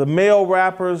the male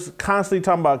rappers constantly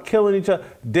talking about killing each other.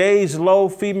 Dej Low,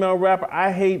 female rapper,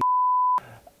 I hate.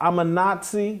 I'm a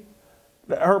Nazi.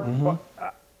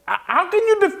 How can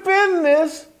you defend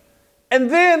this? And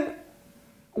then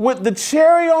with the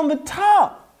cherry on the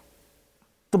top,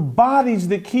 the bodies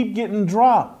that keep getting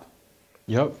dropped.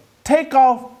 Yep.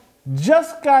 Takeoff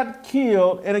just got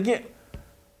killed, and again,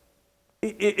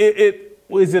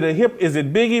 is it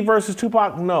Biggie versus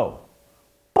Tupac? No.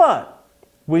 But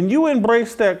when you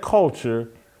embrace that culture,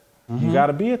 you got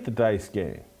to be at the dice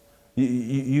game.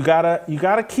 You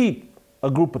gotta keep a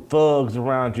group of thugs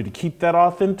around you to keep that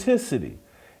authenticity,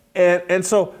 and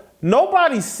so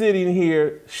nobody's sitting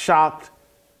here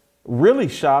really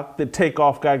shocked that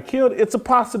Takeoff got killed. It's a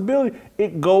possibility.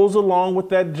 It goes along with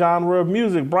that genre of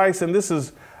music. Bryce, and this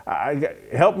is,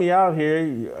 help me out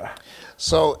here.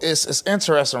 So it's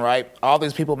interesting, right? All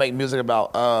these people make music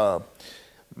about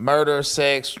murder,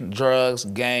 sex, drugs,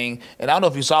 gang. And I don't know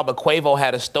if you saw, but Quavo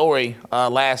had a story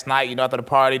last night, you know, after the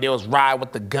party. There was ride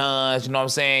with the guns, you know what I'm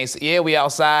saying? So, yeah, we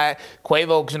outside.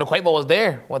 Quavo, you know, Quavo was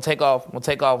there when Takeoff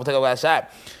got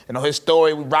shot. You know, his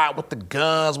story, we ride with the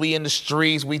guns, we in the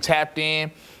streets, we tapped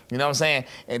in. You know what I'm saying?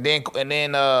 And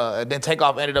then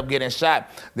Takeoff ended up getting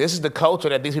shot. This is the culture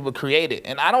that these people created.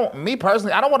 And me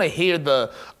personally, I don't want to hear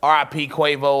the R.I.P.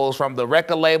 Quavos from the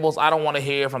record labels. I don't want to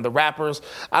hear from the rappers.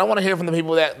 I don't want to hear from the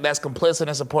people that's complicit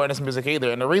in supporting this music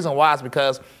either. And the reason why is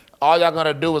because all y'all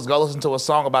gonna do is go listen to a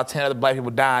song about 10 other black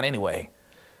people dying anyway.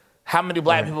 How many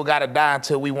black people gotta die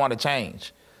until we want to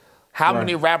change? How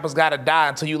many rappers gotta die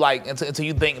until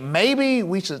you think maybe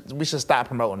we should stop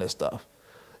promoting this stuff?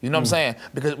 You know what I'm saying?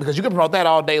 Because you can promote that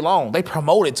all day long. They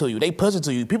promote it to you. They push it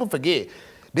to you. People forget.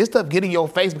 This stuff get in your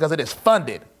face because it is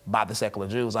funded by the secular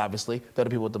Jews, obviously. They're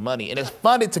the people with the money. And it's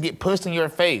funded to get pushed in your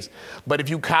face. But if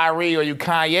you Kyrie or you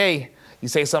Kanye, you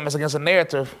say something that's against a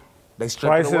narrative, they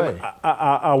strip it away.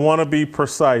 I want to be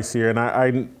precise here, and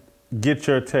I get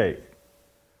your take.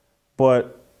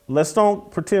 But let's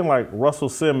don't pretend like Russell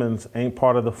Simmons ain't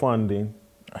part of the funding.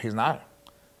 He's not.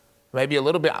 Maybe a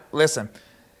little bit. Listen.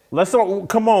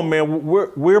 Come on, man.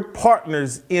 We're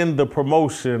partners in the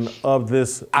promotion of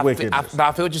this wickedness.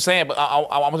 I feel what you're saying, but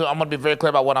I'm going to be very clear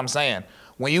about what I'm saying.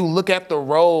 When you look at the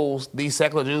roles these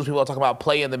secular Jews people are talking about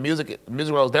play in the music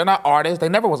roles, they're not artists. They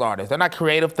never was artists. They're not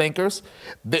creative thinkers.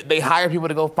 They hire people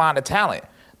to go find the talent.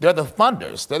 They're the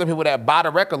funders. They're the people that buy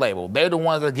the record label. They're the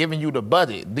ones that are giving you the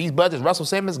budget. These budgets, Russell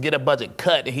Simmons get a budget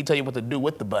cut, and he tell you what to do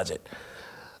with the budget.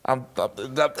 Got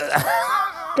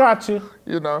you.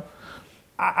 You know.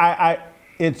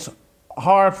 It's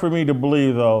hard for me to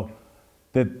believe, though,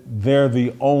 that they're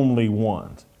the only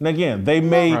ones. And again, they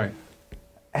may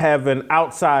have an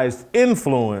outsized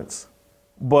influence,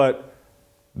 but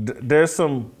there's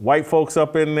some white folks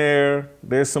up in there.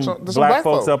 There's some black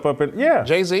folks up in,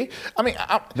 Jay-Z. I mean,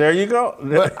 there you go.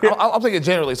 But I'm thinking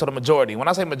generally, so the majority. When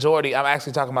I say majority, I'm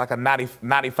actually talking about like a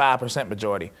 95%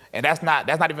 majority. And that's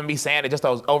not even me saying it just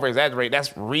to over-exaggerate.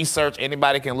 That's research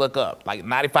anybody can look up, like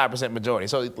 95% majority.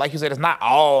 So like you said, it's not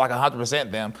all like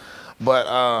 100% them,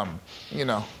 but you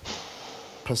know,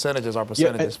 percentages are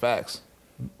percentages, facts.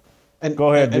 And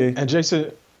go ahead, D. And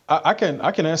Jason, I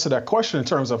can answer that question in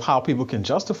terms of how people can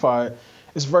justify it.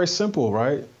 It's very simple,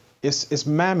 right? It's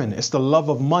mammon. It's the love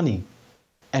of money.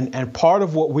 And part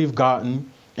of what we've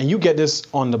gotten, and you get this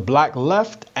on the black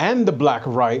left and the black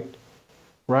right,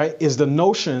 is the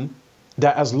notion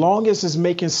that as long as it's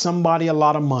making somebody a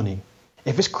lot of money,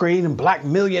 if it's creating black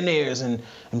millionaires and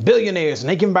billionaires and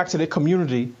they give them back to their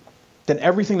community, then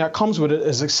everything that comes with it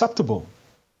is acceptable.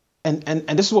 And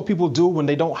this is what people do when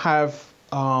they don't have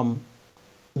the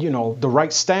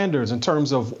right standards in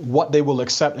terms of what they will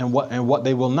accept and what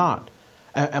they will not.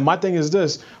 And my thing is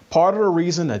this: part of the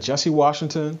reason that Jesse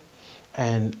Washington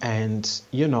and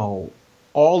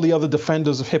all the other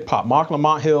defenders of hip hop, Mark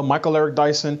Lamont Hill, Michael Eric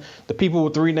Dyson, the people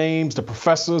with three names, the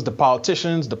professors, the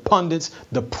politicians, the pundits,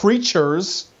 the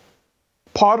preachers,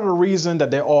 part of the reason that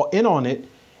they're all in on it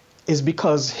is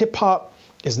because hip hop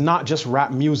is not just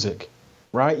rap music,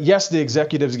 right? Yes, the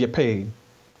executives get paid,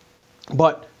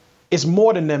 but it's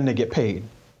more than them that get paid,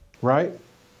 right?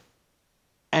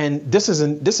 And this is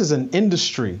an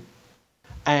industry,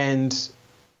 and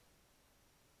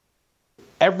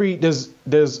there's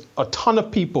a ton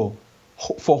of people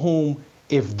for whom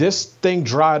if this thing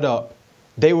dried up,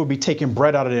 they would be taking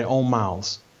bread out of their own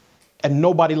mouths, and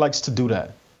nobody likes to do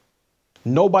that.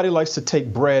 Nobody likes to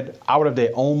take bread out of their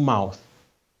own mouth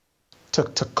to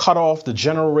cut off the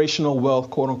generational wealth,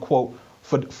 quote unquote,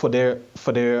 for their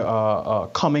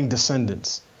coming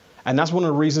descendants. And that's one of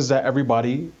the reasons that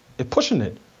everybody is pushing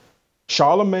it.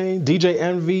 Charlemagne, DJ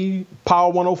Envy,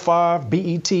 Power 105,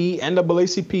 BET,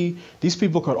 NAACP, these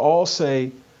people could all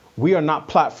say, we are not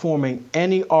platforming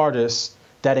any artist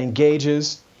that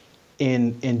engages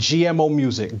in GMO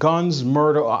music, guns,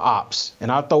 murder, or ops. And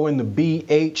I throw in the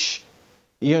BH,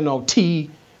 T,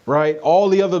 right? All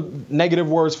the other negative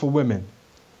words for women.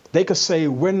 They could say,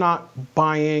 we're not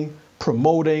buying,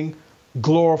 promoting,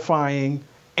 glorifying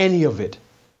any of it.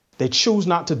 They choose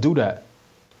not to do that.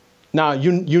 Now,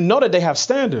 you know that they have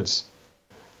standards.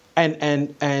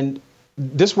 And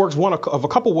this works one of a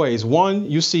couple ways.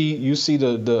 One, you see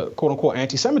the quote unquote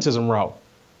anti-Semitism route.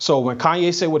 So when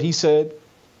Kanye said what he said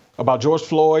about George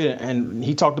Floyd and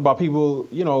he talked about people,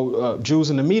 Jews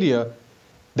in the media,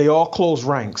 they all closed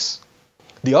ranks.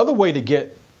 The other way to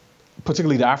get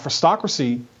particularly the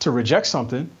aristocracy to reject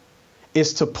something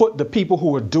is to put the people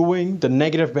who are doing the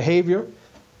negative behavior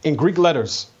in Greek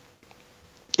letters.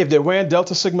 If they're wearing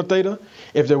Delta Sigma Theta,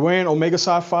 if they're wearing Omega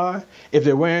Psi Phi, if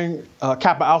they're wearing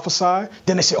Kappa Alpha Psi,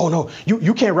 then they say, oh no,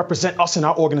 you can't represent us in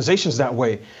our organizations that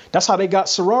way. That's how they got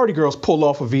sorority girls pulled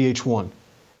off of VH1.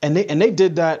 And they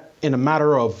did that in a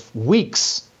matter of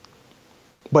weeks.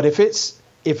 But if it's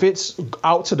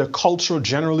out to the culture,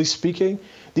 generally speaking,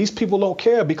 these people don't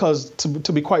care because,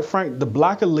 to be quite frank, the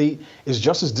black elite is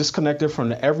just as disconnected from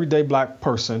the everyday black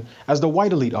person as the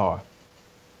white elite are,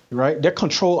 right? They're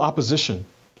control opposition.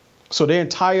 So their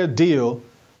entire deal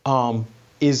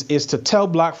is to tell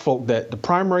black folk that the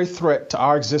primary threat to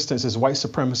our existence is white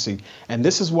supremacy. And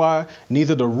this is why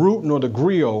neither the Root nor the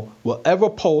Griot will ever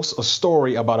post a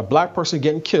story about a black person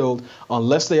getting killed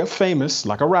unless they are famous,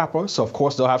 like a rapper. So of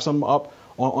course they'll have some up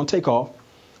on Takeoff,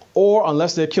 or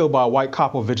unless they're killed by a white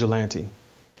cop or vigilante.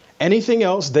 Anything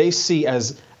else they see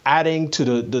as adding to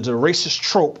the racist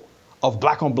trope of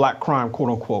black on black crime, quote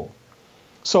unquote.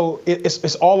 So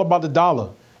it's all about the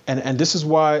dollar. And this is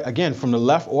why, again, from the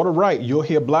left or the right, you'll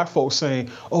hear black folks saying,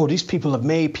 oh, these people have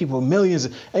made people millions.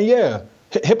 And yeah,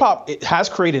 hip hop, it has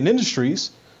created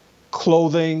industries,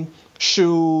 clothing,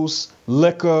 shoes,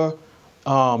 liquor,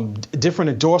 different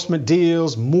endorsement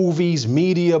deals, movies,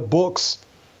 media, books,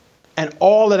 and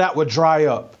all of that would dry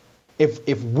up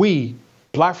if we,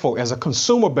 black folk, as a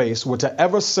consumer base, were to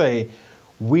ever say,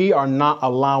 we are not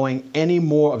allowing any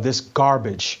more of this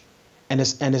garbage. And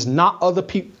it's not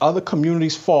other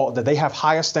communities' fault that they have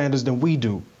higher standards than we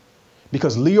do.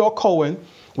 Because Leo Cohen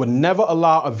would never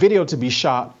allow a video to be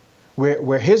shot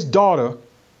where his daughter,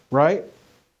 right,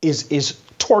 is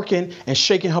twerking and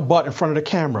shaking her butt in front of the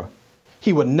camera.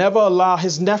 He would never allow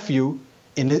his nephew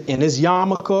in his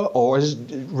yarmulke or his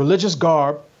religious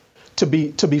garb to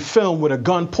be filmed with a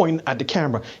gun pointing at the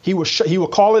camera. He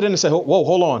would call it in and say, whoa,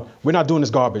 hold on, we're not doing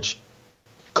this garbage.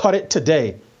 Cut it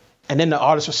today. And then the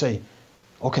artist would say,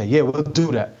 okay, yeah, we'll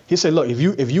do that. He said, look, if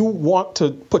you want to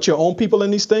put your own people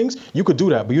in these things, you could do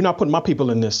that, but you're not putting my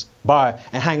people in this. Bye,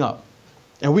 and hang up.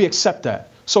 And we accept that.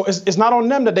 So it's not on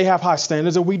them that they have high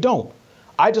standards and we don't.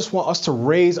 I just want us to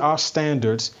raise our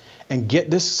standards and get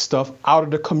this stuff out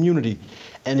of the community.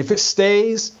 And if it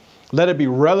stays, let it be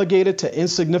relegated to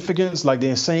insignificance like the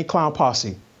Insane Clown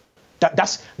Posse.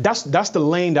 That's the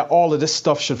lane that all of this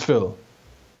stuff should fill.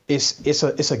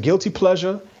 It's a guilty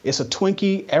pleasure. It's a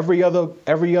Twinkie every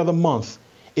other month.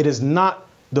 It is not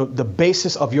the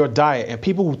basis of your diet. And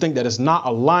people who think that it's not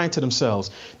aligned to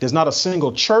themselves. There's not a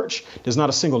single church. There's not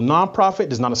a single nonprofit.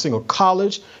 There's not a single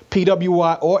college,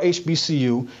 PWI, or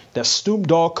HBCU that Snoop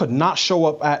Dogg could not show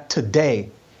up at today.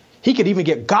 He could even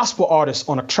get gospel artists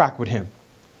on a track with him.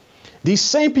 These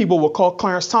same people will call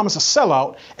Clarence Thomas a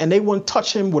sellout, and they wouldn't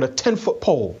touch him with a 10-foot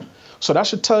pole. So that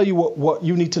should tell you what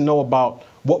you need to know about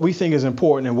what we think is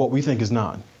important and what we think is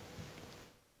not.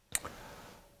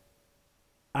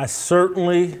 I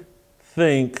certainly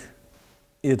think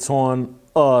it's on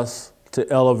us to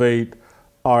elevate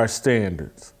our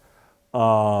standards.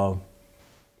 And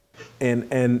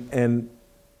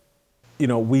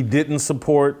we didn't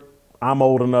support, I'm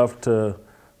old enough to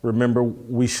remember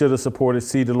we should have supported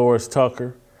C. Dolores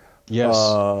Tucker. Yes.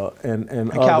 And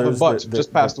Calvin others Butts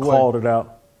just passed away. Called it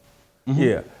out. Mm-hmm.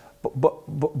 Yeah.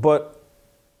 But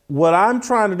what I'm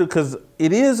trying to do, because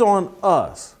it is on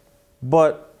us,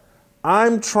 but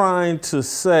I'm trying to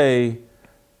say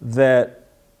that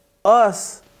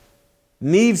us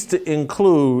needs to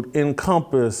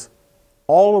encompass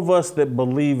all of us that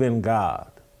believe in God.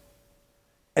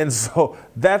 And so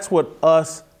that's what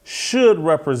us should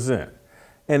represent.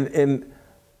 And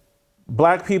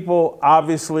black people,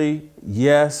 obviously,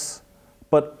 yes,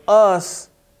 but us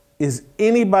is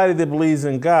anybody that believes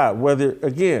in God, whether,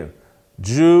 again,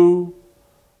 Jew,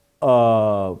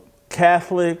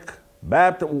 Catholic,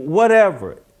 Baptist,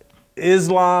 whatever,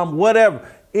 Islam, whatever.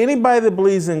 Anybody that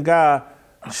believes in God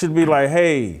should be like,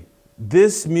 hey,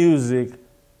 this music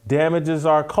damages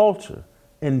our culture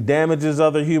and damages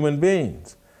other human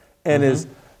beings and is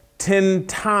 10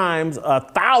 times,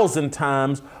 1,000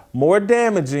 times more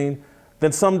damaging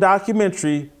than some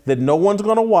documentary that no one's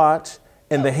gonna watch,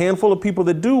 and the handful of people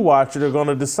that do watch it are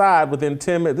gonna decide within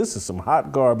 10 minutes, this is some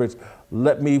hot garbage,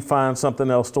 let me find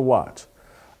something else to watch.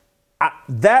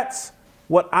 That's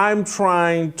what I'm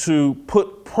trying to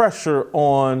put pressure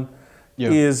on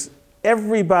is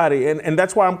everybody, and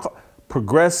that's why I'm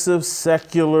progressive,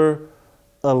 secular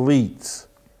elites.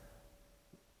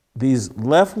 These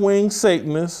left-wing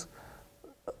Satanists,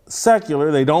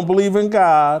 secular, they don't believe in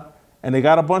God, and they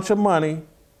got a bunch of money.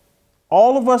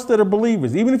 All of us that are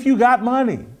believers, even if you got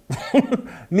money,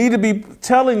 need to be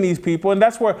telling these people, and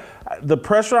that's where the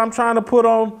pressure I'm trying to put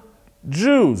on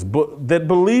Jews that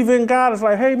believe in God is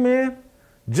like, hey man,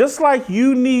 just like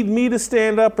you need me to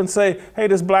stand up and say, hey,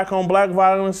 this black on black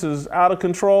violence is out of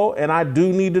control, and I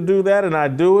do need to do that, and I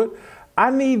do it, I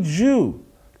need you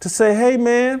to say, hey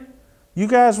man, you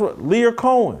guys, Lear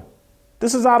Cohen,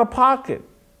 this is out of pocket.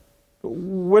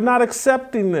 We're not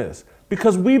accepting this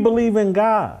because we believe in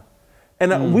God.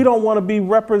 And we don't want to be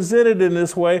represented in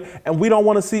this way, and we don't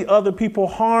want to see other people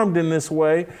harmed in this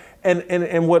way.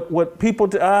 And what people,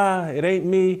 it ain't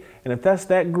me, and if that's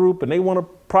that group and they want to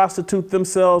prostitute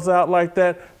themselves out like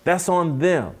that, that's on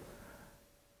them.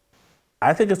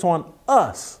 I think it's on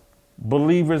us,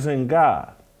 believers in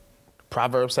God.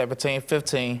 Proverbs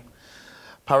 17:15.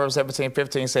 Proverbs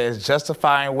 17:15 says,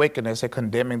 justifying wickedness and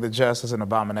condemning the just is an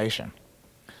abomination.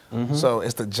 So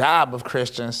it's the job of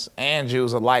Christians and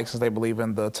Jews alike, since they believe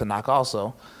in the Tanakh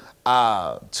also,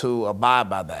 to abide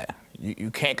by that.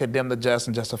 You can't condemn the just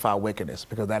and justify wickedness,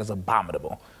 because that is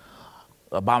abominable.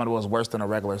 Abominable is worse than a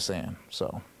regular sin.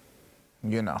 So,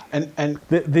 you know. And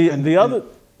the other,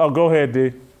 go ahead,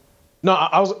 D. No,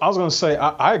 I was going to say,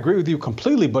 I agree with you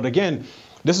completely. But again,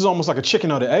 this is almost like a chicken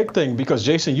or the egg thing, because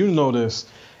Jason, you know this.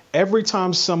 Every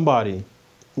time somebody,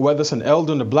 whether it's an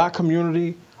elder in the black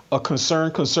community, a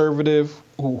concerned conservative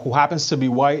who happens to be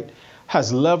white,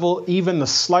 has leveled even the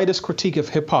slightest critique of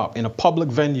hip hop in a public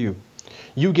venue,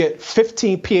 you get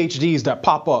 15 PhDs that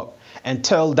pop up and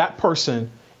tell that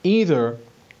person either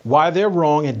why they're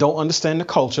wrong and don't understand the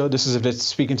culture, this is if they're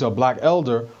speaking to a black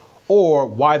elder, or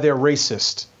why they're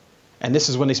racist. And this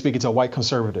is when they're speaking to a white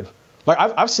conservative. Like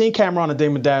I've seen Cameron and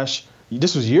Damon Dash,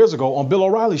 this was years ago, on Bill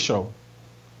O'Reilly's show,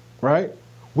 right?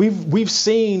 We've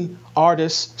seen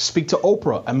artists speak to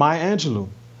Oprah and Maya Angelou,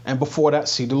 and before that,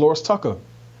 see Dolores Tucker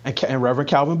and Reverend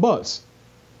Calvin Butts.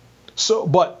 So,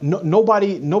 but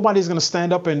nobody's going to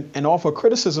stand up and offer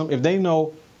criticism if they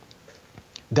know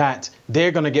that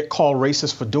they're going to get called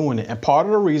racist for doing it. And part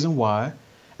of the reason why,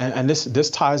 and this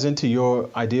ties into your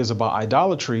ideas about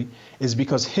idolatry, is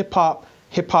because hip hop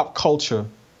culture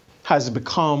has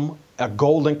become a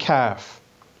golden calf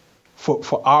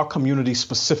for our community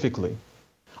specifically.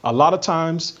 A lot of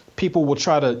times people will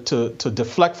try to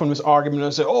deflect from this argument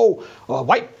and say,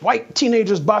 white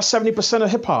teenagers buy 70%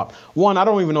 of hip hop. One, I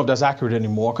don't even know if that's accurate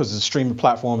anymore because the streaming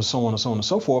platforms, so on and so on and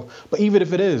so forth. But even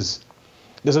if it is,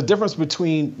 there's a difference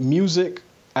between music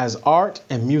as art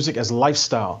and music as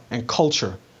lifestyle and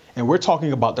culture. And we're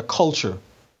talking about the culture.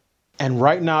 And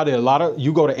right now, there are a lot of,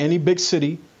 you go to any big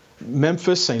city,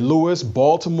 Memphis, St. Louis,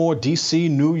 Baltimore, DC,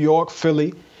 New York,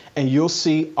 Philly, and you'll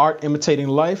see art imitating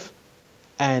life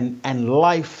and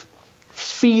life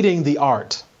feeding the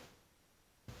art,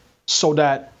 so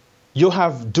that you'll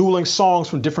have dueling songs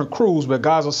from different crews where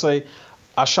guys will say,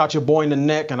 I shot your boy in the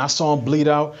neck and I saw him bleed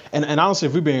out. And honestly,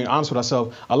 if we're being honest with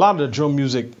ourselves, a lot of the drum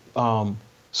music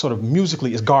sort of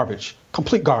musically is garbage,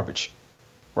 complete garbage,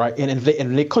 right? And if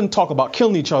they couldn't talk about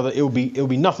killing each other, it would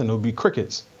be nothing, it would be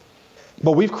crickets.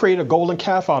 But we've created a golden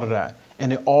calf out of that.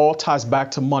 And it all ties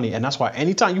back to money. And that's why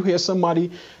anytime you hear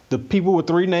somebody, the people with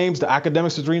three names, the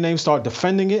academics with three names start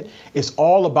defending it, it's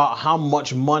all about how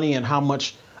much money and how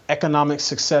much economic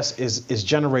success is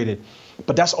generated.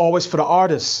 But that's always for the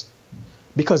artists.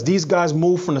 Because these guys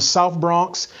moved from the South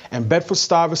Bronx and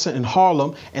Bedford-Stuyvesant and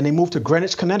Harlem, and they moved to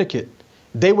Greenwich, Connecticut.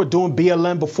 They were doing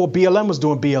BLM before BLM was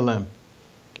doing BLM.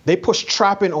 They pushed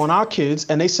trapping on our kids,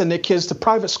 and they send their kids to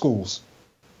private schools,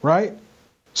 right?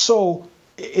 So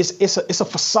it's a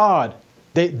facade.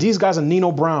 These guys are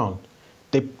Nino Brown.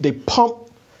 They pump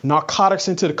narcotics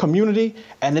into the community,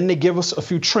 and then they give us a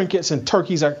few trinkets and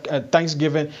turkeys at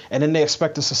Thanksgiving, and then they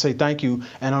expect us to say thank you.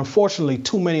 And unfortunately,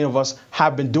 too many of us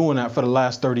have been doing that for the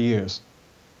last 30 years.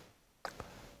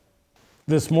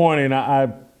 This morning,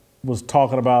 I was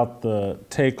talking about the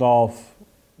Takeoff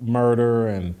murder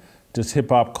and just hip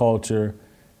hop culture,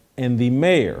 and the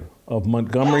mayor of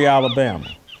Montgomery,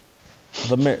 Alabama,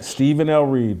 the mayor, Stephen L.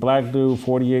 Reed, black dude,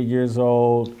 48 years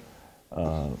old,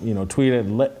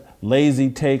 tweeted, lazy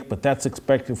take, but that's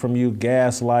expected from you,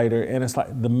 gaslighter. And it's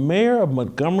like the mayor of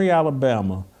Montgomery,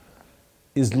 Alabama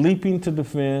is leaping to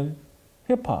defend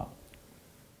hip hop.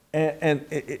 And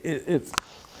it's,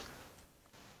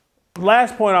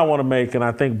 last point I want to make, and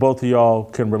I think both of y'all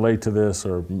can relate to this,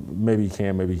 or maybe you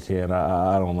can, maybe you can't,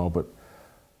 I don't know, but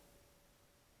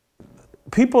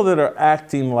people that are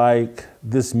acting like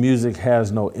this music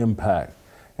has no impact,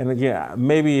 and again,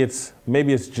 maybe it's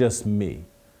just me,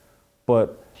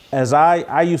 but as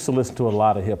I used to listen to a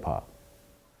lot of hip hop,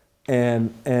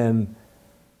 and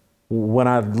when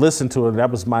I listened to it, that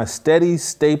was my steady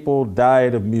staple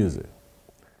diet of music.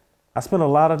 I spent a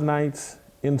lot of nights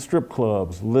in strip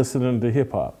clubs listening to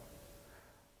hip hop.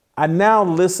 I now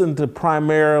listen to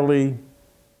primarily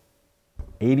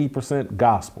 80%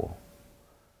 gospel.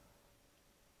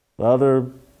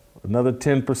 Another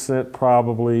 10%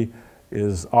 probably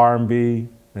is R&B,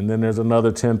 and then there's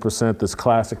another 10% that's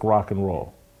classic rock and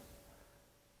roll.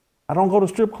 I don't go to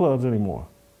strip clubs anymore.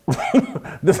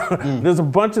 There's a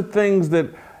bunch of things that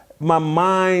my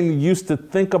mind used to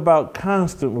think about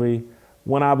constantly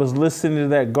when I was listening to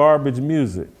that garbage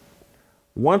music.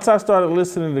 Once I started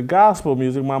listening to gospel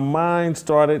music, my mind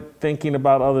started thinking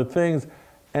about other things.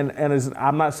 And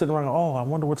I'm not sitting around, oh, I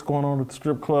wonder what's going on at the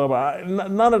strip club.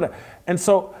 None of that. And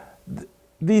so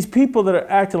these people that are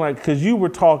acting like, because you were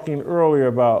talking earlier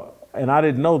about, and I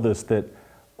didn't know this, that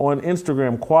on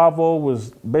Instagram, Quavo was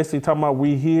basically talking about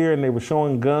we here, and they were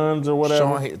showing guns or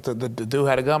whatever. The dude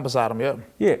had a gun beside him, yep.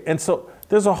 Yeah, and so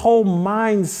there's a whole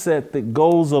mindset that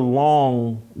goes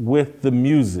along with the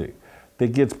music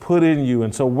that gets put in you.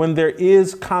 And so when there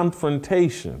is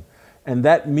confrontation and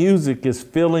that music is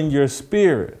filling your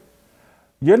spirit,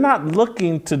 you're not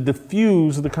looking to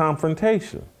diffuse the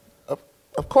confrontation.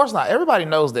 Of course not. Everybody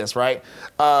knows this, right?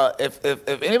 If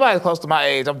anybody's close to my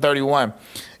age, I'm 31,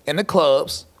 in the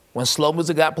clubs, when slow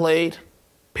music got played,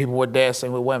 people were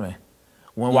dancing with women.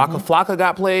 When Waka Flocka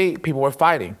got played, people were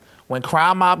fighting. When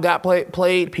Crime Mob got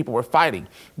played, people were fighting.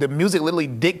 The music literally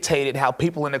dictated how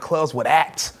people in the clubs would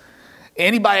act.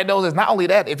 Anybody that knows this, not only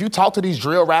that, if you talk to these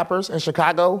drill rappers in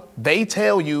Chicago, they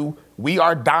tell you we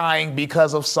are dying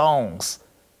because of songs.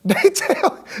 They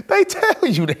tell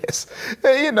you this,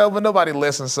 but nobody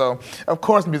listens. So of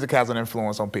course music has an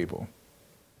influence on people.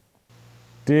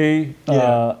 D,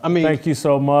 thank you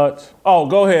so much. Oh,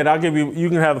 go ahead. You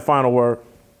can have the final word.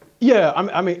 Yeah,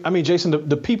 I mean, Jason,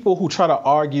 the people who try to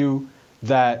argue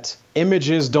that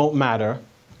images don't matter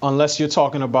unless you're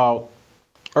talking about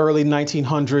early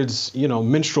 1900s,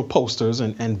 minstrel posters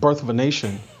and Birth of a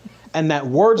Nation, and that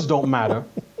words don't matter,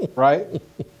 right?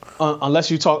 Unless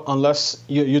you're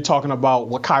talking about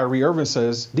what Kyrie Irving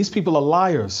says. These people are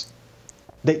liars.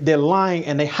 They're lying,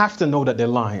 and they have to know that they're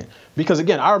lying. Because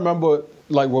again, I remember,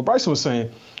 like what Bryson was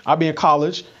saying, I'd be in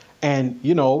college, and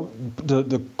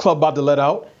the club about to let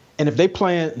out, and if they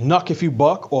playing Knuck If You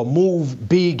Buck or Move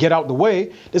B, Get Out the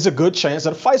Way, there's a good chance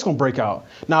that a fight's gonna break out.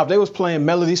 Now, if they was playing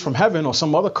Melodies from Heaven or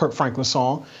some other Kirk Franklin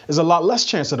song, there's a lot less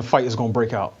chance that a fight is gonna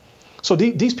break out. So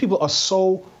these people are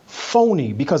so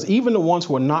phony, because even the ones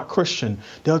who are not Christian,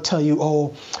 they'll tell you,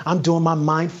 oh, I'm doing my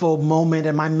mindful moment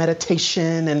and my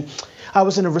meditation, and I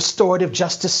was in a restorative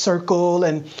justice circle,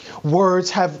 and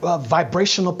words have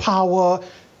vibrational power,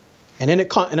 and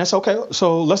that's okay.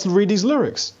 So let's read these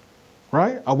lyrics,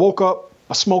 right? I woke up,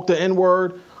 I smoked the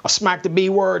N-word, I smacked the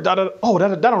B-word, oh,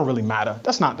 that don't really matter.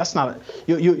 That's not.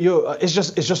 It's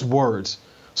just words.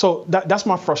 So that's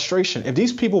my frustration. If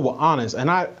these people were honest,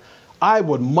 and I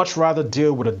would much rather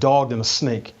deal with a dog than a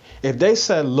snake. If they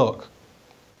said, look,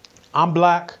 I'm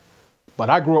black, but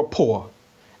I grew up poor.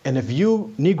 And if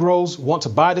you Negroes want to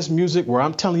buy this music where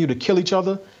I'm telling you to kill each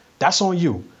other, that's on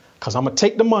you. Because I'm going to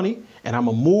take the money and I'm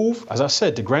going to move, as I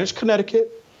said, to Greenwich,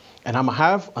 Connecticut. And I'm going to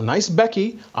have a nice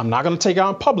Becky. I'm not going to take her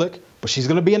out in public, but she's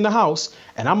going to be in the house.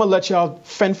 And I'm going to let y'all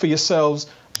fend for yourselves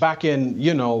back in,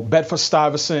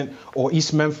 Bedford-Stuyvesant or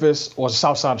East Memphis or the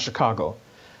south side of Chicago.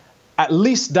 At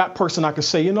least that person I could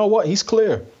say, you know what, he's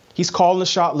clear. He's calling the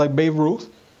shot like Babe Ruth.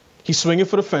 He's swinging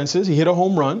for the fences. He hit a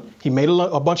home run. He made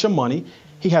a bunch of money.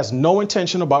 He has no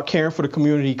intention about caring for the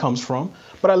community he comes from.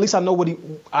 But at least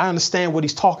I understand what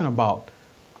he's talking about.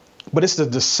 But it's the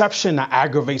deception that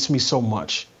aggravates me so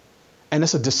much. And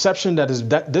it's a deception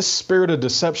this spirit of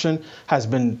deception has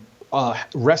been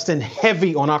resting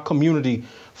heavy on our community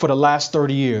for the last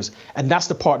 30 years. And that's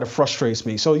the part that frustrates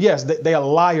me. So yes, they are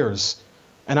liars.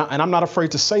 and I'm not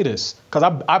afraid to say this, because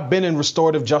I've been in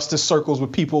restorative justice circles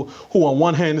with people who on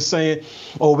one hand are saying,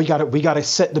 oh, we gotta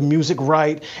set the music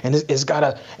right, and it's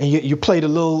gotta, and you play the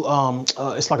little,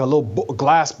 it's like a little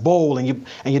glass bowl, and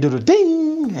you do the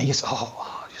ding, and you say,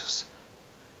 just.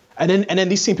 And then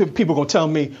these same people gonna tell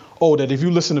me, oh, that if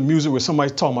you listen to music where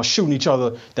somebody's talking about shooting each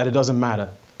other, that it doesn't matter.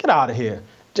 Get out of here.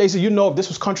 Jason, you know, if this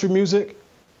was country music,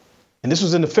 and this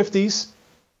was in the 50s,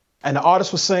 and the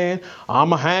artist was saying,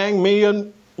 I'ma hang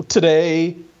me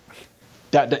today,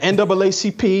 that the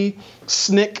NAACP,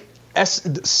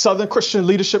 SNCC, Southern Christian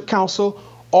Leadership Council,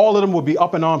 all of them would be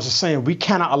up in arms and saying, we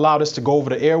cannot allow this to go over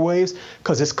the airwaves,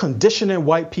 because it's conditioning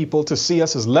white people to see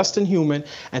us as less than human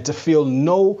and to feel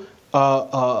no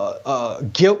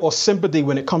guilt or sympathy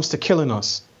when it comes to killing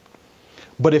us.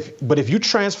 But if you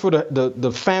transfer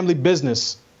the family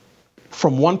business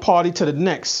from one party to the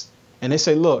next, and they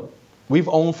say, look, we've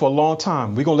owned for a long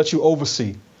time, we're gonna let you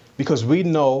oversee, because we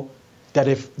know that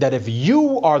if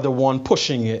you are the one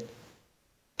pushing it,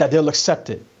 that they'll accept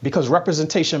it, because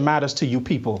representation matters to you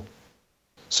people.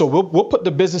 So we'll put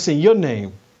the business in your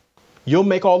name. You'll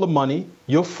make all the money,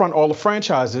 you'll front all the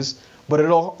franchises, but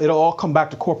it'll all come back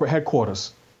to corporate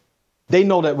headquarters. They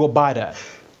know that we'll buy that.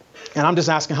 And I'm just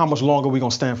asking, how much longer are we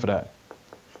gonna stand for that?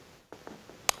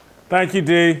 Thank you,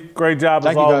 D. Great job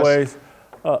as always.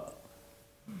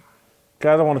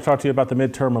 Guys, I want to talk to you about the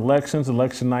midterm elections.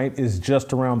 Election night is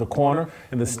just around the corner,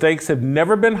 and the stakes have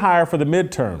never been higher for the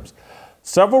midterms.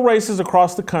 Several races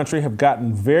across the country have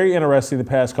gotten very interesting the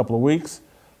past couple of weeks.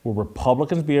 Will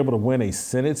Republicans be able to win a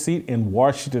Senate seat in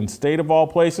Washington State, of all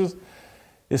places?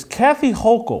 Is Kathy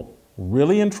Hochul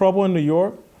really in trouble in New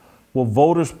York? Will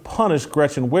voters punish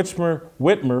Gretchen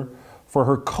Whitmer for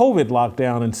her COVID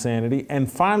lockdown insanity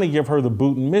and finally give her the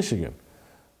boot in Michigan?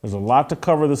 There's a lot to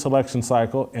cover this election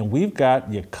cycle, and we've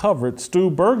got you covered. Stu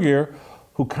Bergier,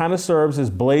 who kind of serves as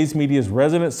Blaze Media's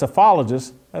resident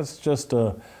psephologist. That's just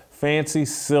a fancy,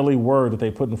 silly word that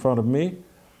they put in front of me,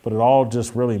 but it all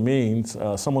just really means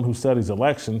someone who studies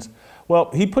elections. Well,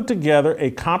 he put together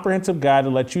a comprehensive guide to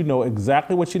let you know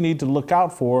exactly what you need to look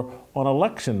out for on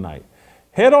election night.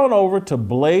 Head on over to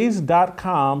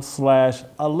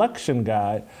blaze.com/election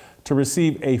guide to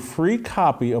receive a free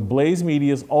copy of Blaze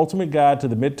Media's Ultimate Guide to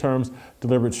the Midterms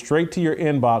delivered straight to your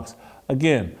inbox.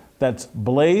 Again, that's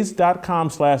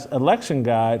blaze.com/election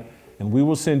guide, and we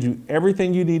will send you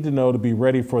everything you need to know to be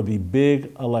ready for the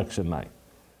big election night.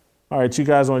 All right, you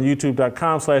guys on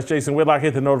youtube.com/Jason Whitlock,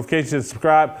 hit the notification,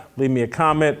 subscribe, leave me a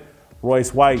comment.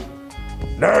 Royce White,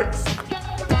 next.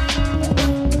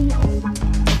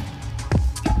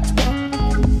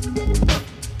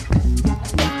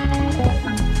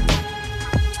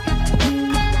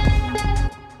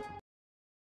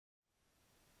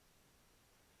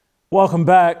 Welcome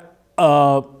back.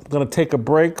 Going to take a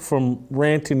break from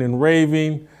ranting and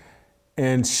raving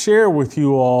and share with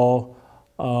you all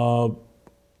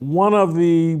one of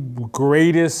the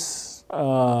greatest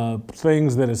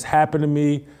things that has happened to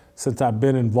me since I've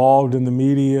been involved in the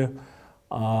media.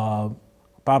 About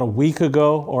a week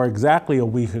ago, or exactly a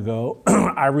week ago,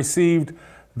 I received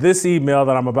this email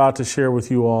that I'm about to share with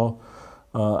you all.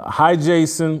 Hi,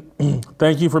 Jason.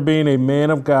 Thank you for being a man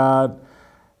of God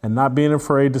and not being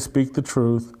afraid to speak the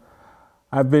truth.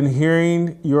 I've been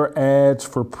hearing your ads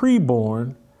for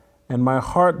preborn, and my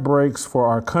heart breaks for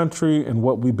our country and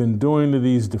what we've been doing to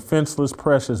these defenseless,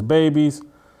 precious babies.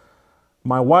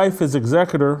 My wife is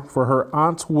executor for her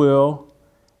aunt's will,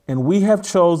 and we have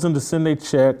chosen to send a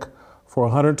check for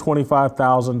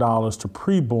 $125,000 to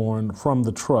preborn from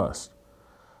the trust.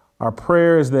 Our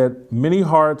prayer is that many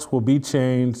hearts will be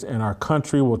changed and our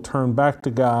country will turn back to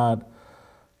God.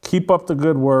 Keep up the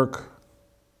good work,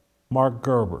 Mark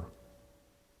Gerber.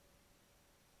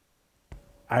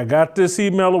 I got this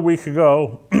email a week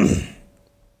ago, and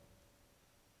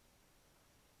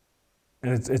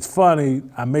it's funny.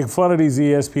 I make fun of these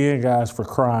ESPN guys for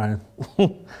crying,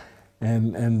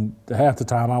 and half the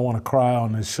time I want to cry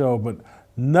on this show, but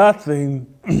nothing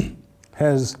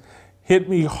has hit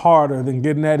me harder than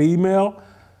getting that email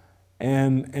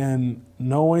and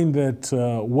knowing that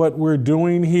what we're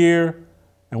doing here.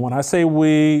 And when I say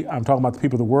we, I'm talking about the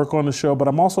people that work on the show, but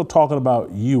I'm also talking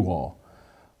about you all,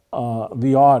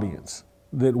 the audience,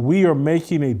 that we are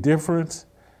making a difference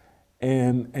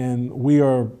and we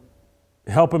are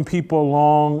helping people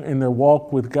along in their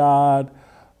walk with God.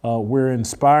 We're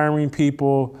inspiring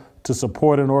people to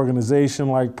support an organization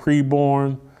like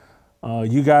Preborn.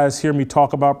 You guys hear me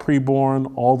talk about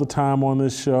Preborn all the time on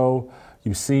this show.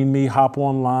 You've seen me hop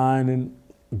online and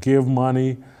give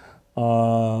money.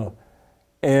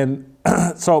 And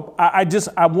so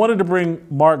I wanted to bring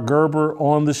Mark Gerber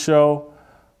on the show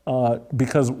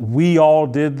because we all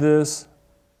did this,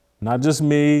 not just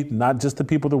me, not just the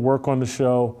people that work on the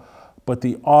show, but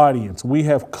the audience. We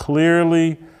have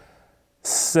clearly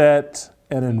set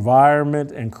an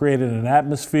environment and created an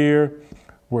atmosphere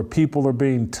where people are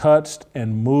being touched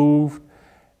and moved.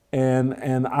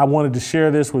 And I wanted to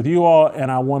share this with you all, and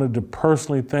I wanted to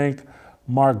personally thank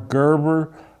Mark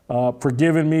Gerber for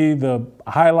giving me the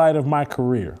highlight of my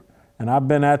career. And I've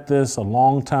been at this a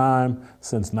long time,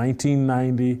 since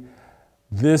 1990.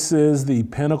 This is the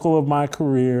pinnacle of my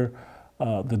career.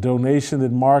 The donation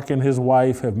that Mark and his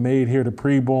wife have made here to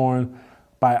Preborn,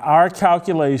 by our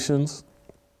calculations,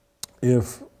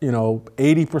 if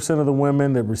 80% of the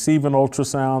women that receive an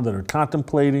ultrasound that are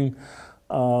contemplating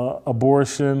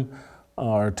abortion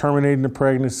or terminating the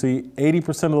pregnancy,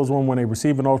 80% of those women, when they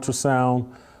receive an ultrasound,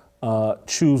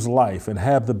 choose life and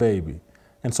have the baby.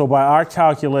 And so by our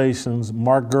calculations,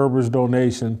 Mark Gerber's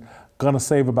donation gonna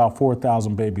save about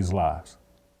 4,000 babies' lives.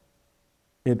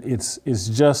 It's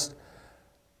just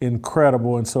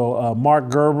incredible. And so Mark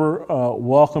Gerber,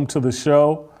 welcome to the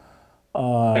show.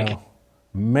 Thank you.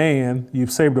 Man, you've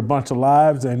saved a bunch of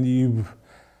lives, and you've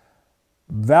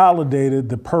validated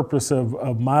the purpose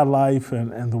of my life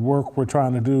and the work we're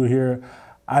trying to do here.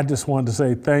 I just wanted to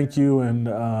say thank you,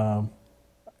 and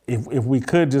if we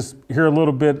could just hear a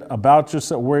little bit about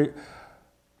yourself, where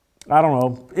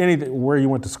you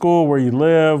went to school, where you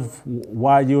live,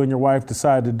 why you and your wife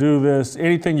decided to do this,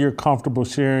 anything you're comfortable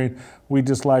sharing. We'd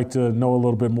just like to know a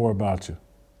little bit more about you.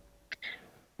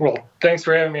 Well, thanks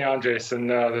for having me on, Jason.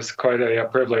 This is quite a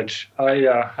privilege.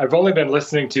 I've only been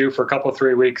listening to you for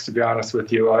 3 weeks, to be honest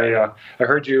with you. I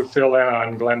heard you fill in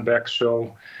on Glenn Beck's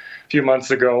show a few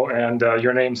months ago, and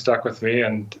your name stuck with me.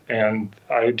 And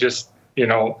I just,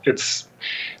 it's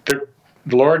the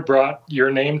Lord brought your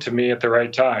name to me at the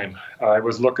right time. I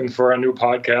was looking for a new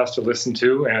podcast to listen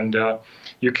to, and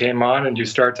you came on and you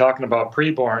started talking about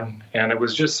preborn, and it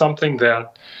was just something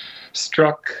that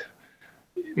struck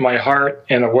my heart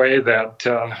in a way that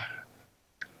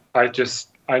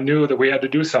I knew that we had to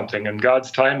do something, and God's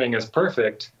timing is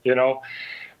perfect. I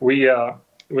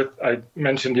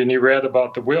mentioned, and you read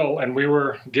about the will, and we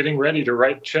were getting ready to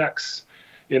write checks.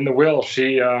 In the will,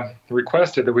 she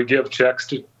requested that we give checks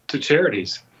to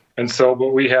charities. And so, but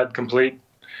we had complete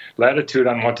latitude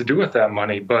on what to do with that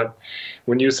money. But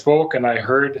when you spoke and I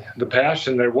heard the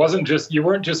passion, you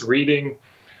weren't just reading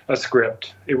a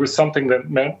script. It was something that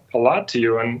meant a lot to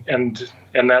you, and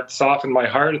that softened my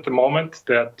heart at the moment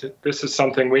that this is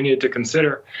something we need to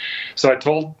consider. So I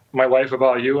told my wife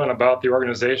about you and about the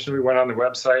organization. We went on the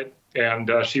website, and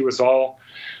she was all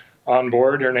on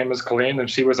board. Her name is Colleen, and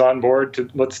she was on board to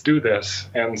let's do this.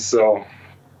 And so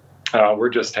we're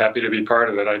just happy to be part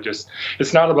of it.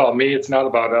 It's not about me. It's not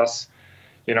about us.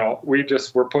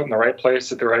 We're put in the right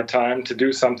place at the right time to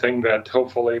do something that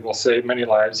hopefully will save many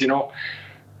lives.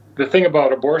 The thing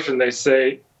about abortion, they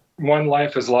say one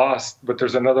life is lost, but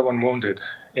there's another one wounded.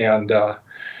 And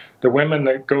the women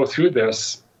that go through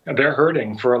this, they're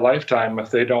hurting for a lifetime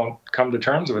if they don't come to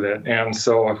terms with it. And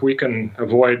so if we can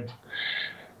avoid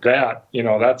that,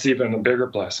 that's even a bigger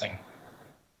blessing.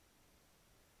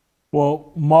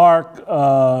 Well, Mark,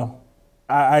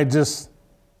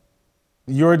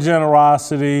 your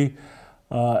generosity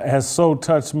has so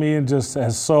touched me, and just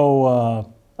has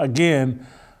so, again,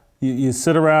 you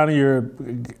sit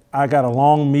around, I got a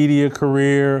long media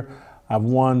career. I've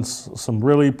won some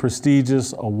really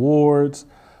prestigious awards.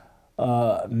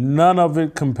 None of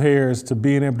it compares to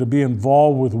being able to be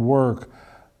involved with work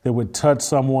that would touch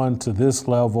someone to this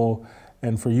level,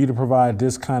 and for you to provide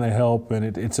this kind of help.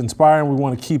 And it's inspiring. We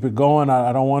want to keep it going.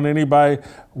 I don't want anybody,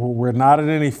 we're not at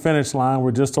any finish line.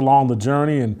 We're just along the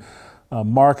journey, and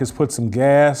Mark has put some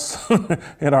gas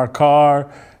in our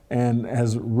car and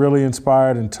has really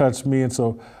inspired and touched me. And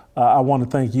so I want to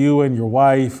thank you and your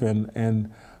wife,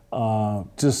 and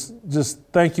just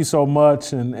thank you so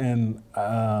much. And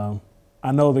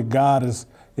I know that God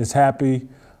is happy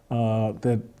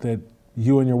that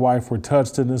you and your wife were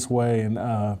touched in this way. And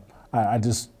I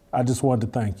just wanted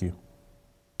to thank you.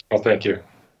 Well, thank you.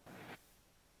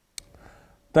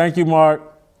 Thank you, Mark.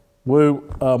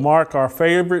 Mark, our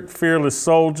favorite fearless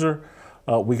soldier.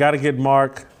 We got to get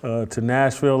Mark to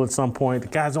Nashville at some point. The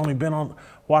guy's only been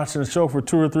watching the show for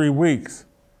 2 or 3 weeks.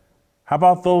 How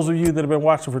about those of you that have been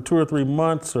watching for 2 or 3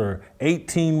 months or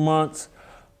 18 months?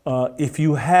 If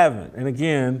you haven't, and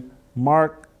again,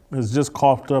 Mark has just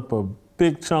coughed up a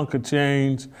big chunk of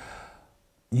change.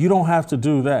 You don't have to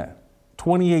do that.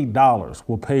 $28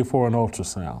 will pay for an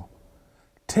ultrasound.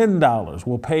 $10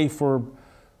 will pay for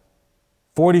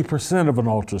 40% of an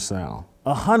ultrasound.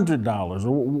 $100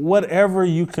 or whatever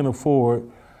you can afford.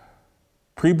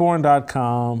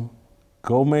 preborn.com.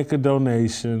 Go make a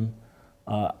donation.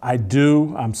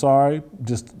 I'm sorry,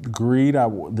 just agreed.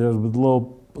 There's a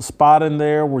little spot in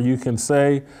there where you can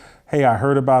say, hey, I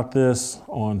heard about this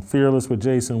on Fearless with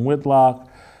Jason Whitlock,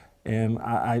 and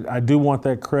I do want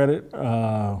that credit.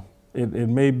 It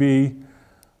may be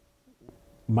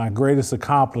my greatest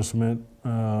accomplishment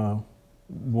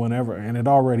whenever, and it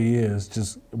already is,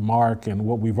 just Mark and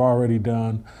what we've already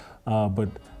done. But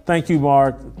thank you,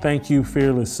 Mark. Thank you,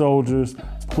 Fearless Soldiers.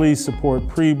 Please support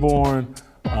Preborn.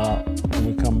 When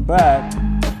we come back,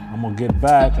 I'm gonna get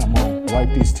back. I'm gonna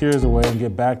wipe these tears away and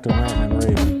get back to ranting and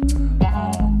raving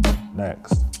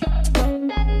next.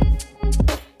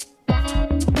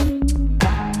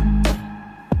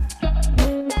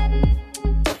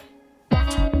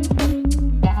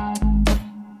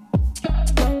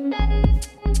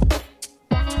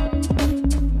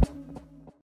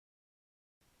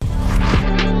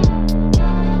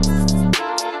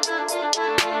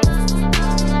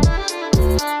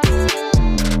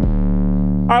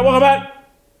 All right, welcome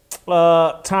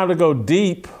back. Time to go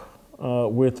deep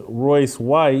with Royce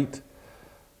White.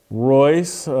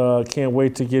 Royce, can't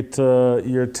wait to get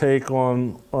your take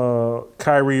on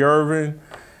Kyrie Irving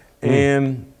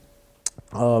and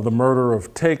the murder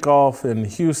of Takeoff in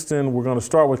Houston. We're going to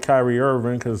start with Kyrie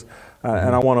Irving because,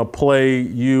 and I want to play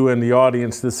you and the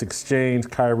audience this exchange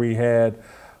Kyrie had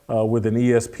with an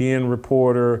ESPN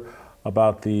reporter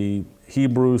about the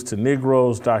Hebrews to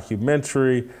Negroes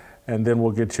documentary. And then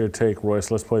we'll get your take,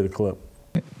 Royce. Let's play the clip.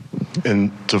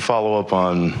 And to follow up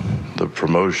on the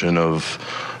promotion of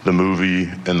the movie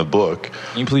and the book.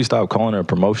 Can you please stop calling it a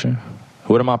promotion?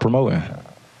 What am I promoting?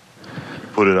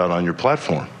 Put it out on your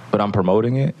platform. But I'm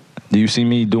promoting it? Do you see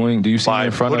me doing, do you see me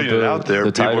in front of the putting it out there,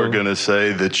 the people are going to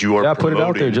say that you are Yeah, promoting. put it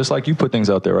out there just like you put things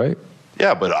out there, right?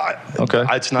 Yeah, but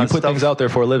it's not you put things out there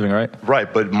for a living, right?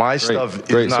 Right, but my stuff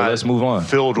is not so let's move on.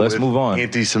 Filled with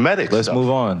anti-Semitic Let's stuff.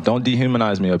 move on. Don't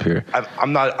dehumanize me up here.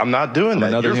 I'm not doing that.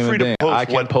 Another You're human free to being. post I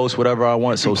can post whatever I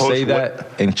want, so say that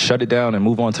and shut it down and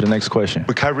move on to the next question.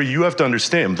 But Kyrie, you have to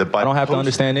understand that by I don't have to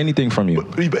understand anything from you.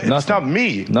 It's not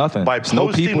me. Nothing. By It's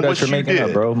no people that you're making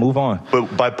up, bro. Move on.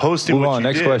 But by posting move what on. you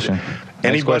Next did, question.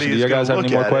 Anybody Do you guys have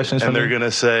any more questions? and they're going to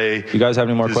say, you guys have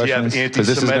any more does he have questions? Because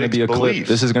this is going to be a clip. beliefs?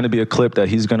 This is going to be a clip that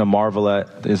he's going to marvel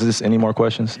at. Is this any more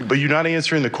questions? But you're not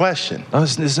answering the question. Oh,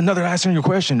 this is another answering your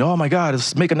question. Oh my God,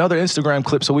 let's make another Instagram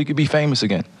clip so we could be famous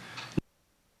again.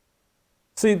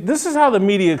 See, this is how the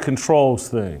media controls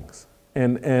things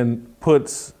and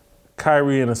puts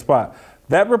Kyrie in a spot.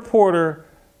 That reporter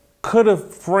could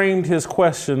have framed his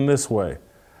question this way.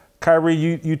 Kyrie,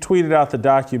 you tweeted out the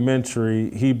documentary,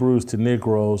 Hebrews to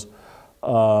Negroes.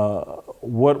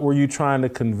 What were you trying to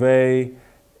convey?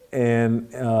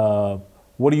 And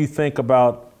what do you think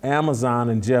about Amazon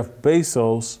and Jeff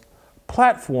Bezos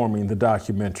platforming the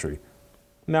documentary?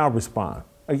 Now respond.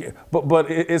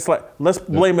 But it's like, let's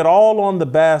blame it all on the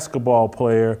basketball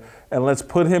player and let's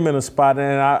put him in a spot.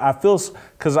 And I feel,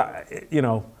 because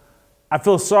I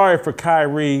feel sorry for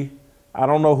Kyrie. I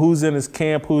don't know who's in his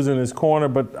camp, who's in his corner,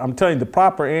 but I'm telling you, the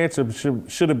proper answer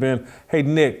should have been, hey,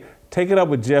 Nick, take it up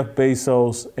with Jeff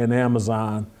Bezos and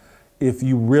Amazon if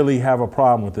you really have a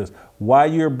problem with this. Why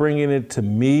you're bringing it to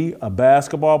me, a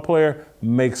basketball player,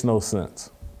 makes no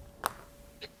sense.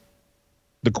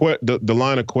 The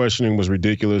line of questioning was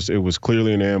ridiculous. It was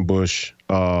clearly an ambush.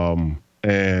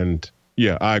 And,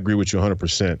 yeah, I agree with you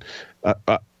 100%.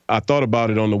 I thought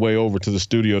about it on the way over to the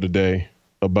studio today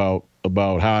about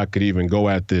how I could even go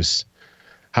at this,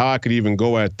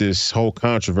 whole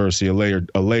controversy a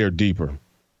layer deeper.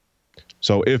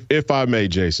 So if I may,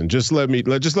 Jason, just let me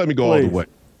go Please. All the way,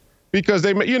 because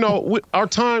our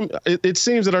time. It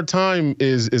seems that our time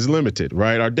is limited,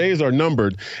 right? Our days are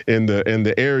numbered in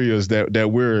the areas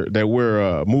that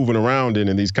we're moving around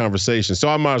in these conversations. So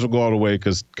I might as well go all the way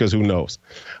because who knows.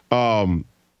 The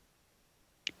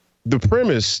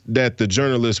premise that the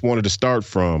journalist wanted to start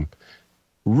from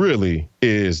really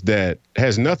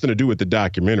has nothing to do with the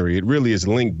documentary. It really is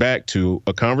linked back to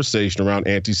a conversation around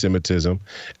anti-Semitism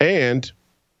and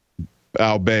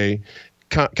albeit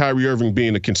Kyrie Irving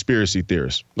being a conspiracy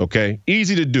theorist. Okay,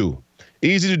 easy to do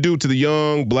to the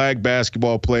young black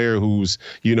basketball player who's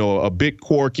a bit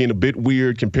quirky and a bit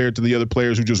weird compared to the other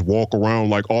players who just walk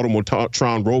around like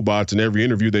automatron robots in every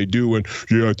interview they do. And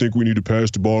yeah, I think we need to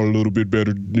pass the ball a little bit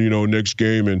better, next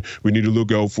game, and we need to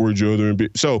look out for each other.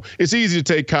 So it's easy to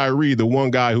take Kyrie, the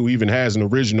one guy who even has an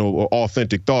original or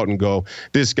authentic thought, and go,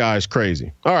 this guy's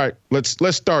crazy. All right, let's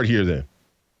start here then.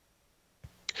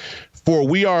 For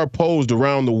we are opposed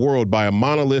around the world by a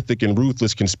monolithic and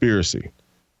ruthless conspiracy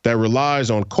that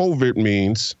relies on covert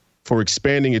means for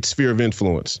expanding its sphere of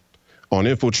influence. on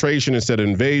infiltration instead of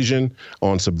invasion,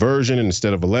 on subversion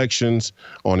instead of elections,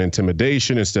 on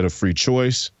intimidation instead of free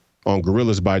choice, on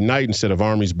guerrillas by night instead of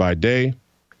armies by day.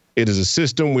 It is a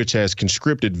system which has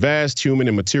conscripted vast human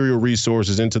and material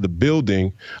resources into the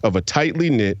building of a tightly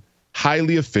knit,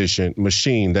 highly efficient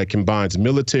machine that combines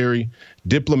military,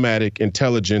 diplomatic,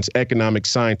 intelligence, economic,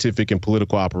 scientific, and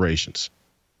political operations.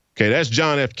 Okay, that's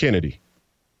John F. Kennedy.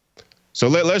 So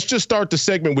let's just start the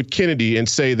segment with Kennedy and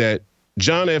say that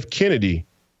John F. Kennedy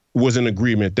was in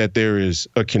agreement that there is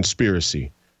a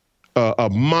conspiracy, a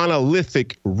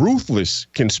monolithic, ruthless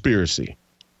conspiracy.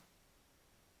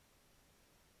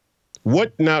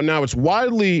 Now it's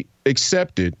widely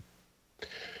accepted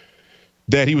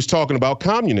that he was talking about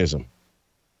communism,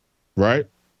 right?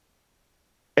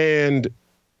 And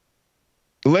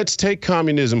let's take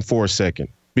communism for a second,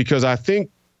 because I think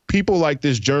people like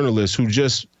this journalist who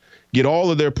just get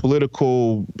all of their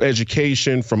political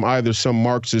education from either some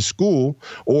Marxist school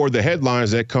or the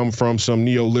headlines that come from some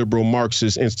neoliberal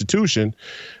Marxist institution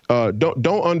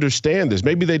don't understand this.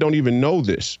 Maybe they don't even know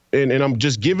this. And I'm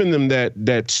just giving them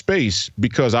that space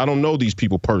because I don't know these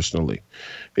people personally.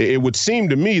 It would seem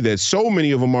to me that so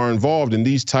many of them are involved in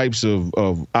these types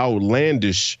of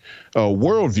outlandish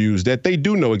worldviews that they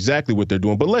do know exactly what they're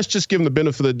doing. But let's just give them the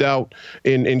benefit of the doubt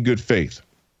in good faith.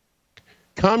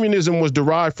 Communism was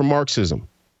derived from Marxism.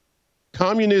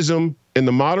 Communism in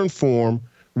the modern form,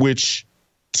 which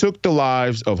took the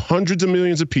lives of hundreds of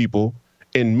millions of people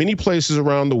in many places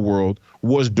around the world,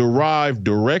 was derived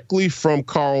directly from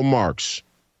Karl Marx.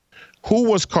 Who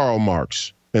was Karl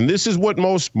Marx? And this is what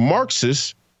most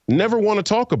Marxists never want to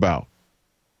talk about.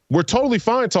 We're totally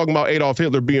fine talking about Adolf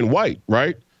Hitler being white,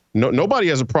 right? Nobody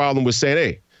has a problem with saying,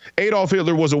 hey, Adolf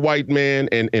Hitler was a white man,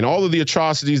 and all of the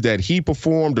atrocities that he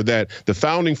performed or that the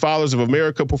founding fathers of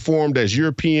America performed as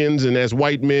Europeans and as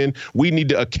white men, we need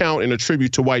to account and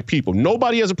attribute to white people.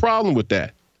 Nobody has a problem with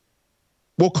that.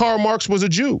 Well, Karl Marx was a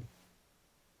Jew.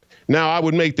 Now, I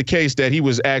would make the case that he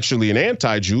was actually an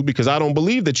anti-Jew because I don't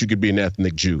believe that you could be an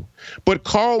ethnic Jew. But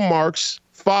Karl Marx's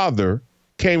father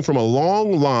came from a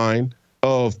long line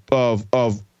of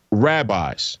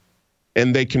rabbis,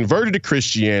 and they converted to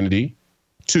Christianity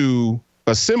to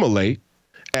assimilate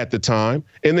at the time,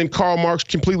 and then Karl Marx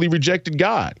completely rejected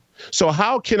God. So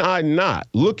how can I not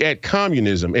look at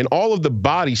communism and all of the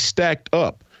bodies stacked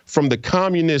up from the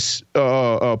communist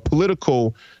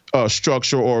political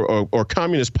structure or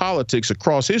communist politics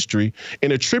across history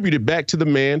and attribute it back to the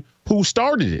man who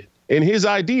started it and his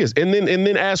ideas, and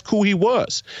then ask who he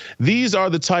was? These are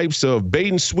the types of bait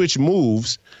and switch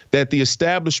moves that the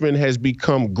establishment has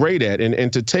become great at,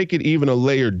 and to take it even a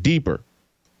layer deeper.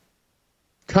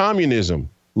 Communism,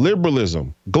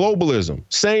 liberalism, globalism,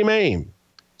 same aim,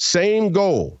 same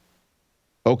goal.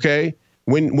 Okay?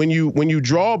 When you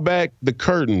draw back the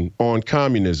curtain on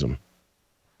communism,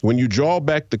 when you draw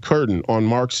back the curtain on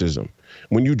Marxism,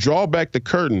 when you draw back the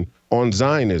curtain on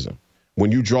Zionism,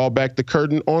 when you draw back the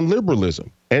curtain on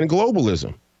liberalism and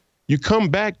globalism, you come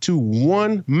back to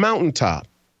one mountaintop,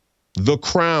 the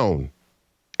crown.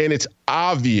 And it's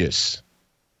obvious.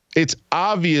 It's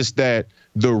obvious that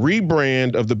the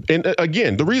rebrand of and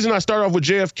again, the reason I start off with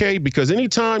JFK, because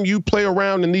anytime you play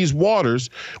around in these waters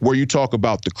where you talk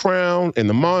about the crown and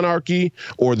the monarchy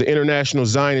or the international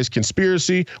Zionist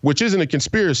conspiracy, which isn't a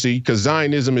conspiracy because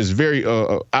Zionism is very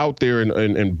out there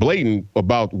and blatant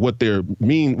about what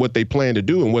they plan to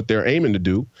do and what they're aiming to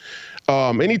do.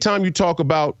 Anytime you talk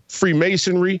about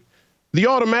Freemasonry, the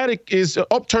automatic is,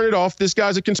 turn it off. This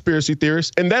guy's a conspiracy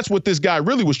theorist. And that's what this guy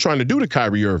really was trying to do to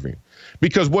Kyrie Irving.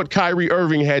 Because what Kyrie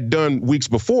Irving had done weeks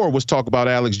before was talk about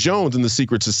Alex Jones and the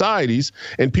secret societies.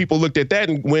 And people looked at that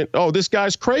and went, oh, this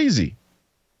guy's crazy.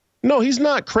 No, he's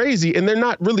not crazy. And they're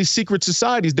not really secret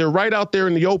societies. They're right out there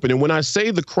in the open. And when I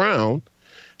say the crown,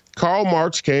 Karl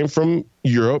Marx came from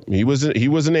Europe. He was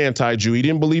an anti-Jew. He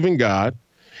didn't believe in God.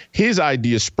 His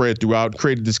ideas spread throughout and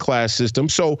created this class system.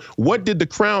 So what did the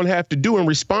crown have to do in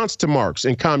response to Marx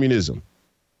and communism?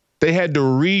 They had to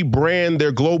rebrand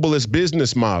their globalist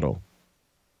business model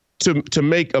to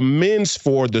make amends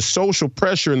for the social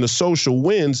pressure and the social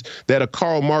wins that a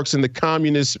Karl Marx and the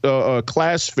communist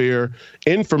class fair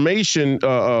information,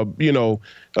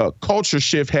 culture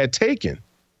shift had taken.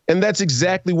 And that's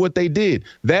exactly what they did.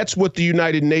 That's what the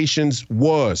United Nations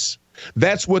was.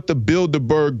 That's what the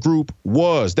Bilderberg Group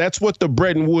was. That's what the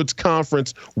Bretton Woods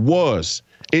Conference was.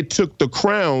 It took the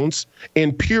crown's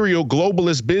imperial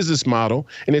globalist business model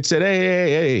and it said,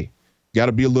 hey, got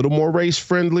to be a little more race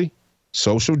friendly,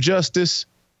 social justice,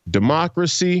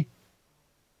 democracy,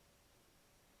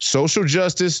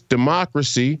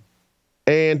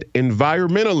 and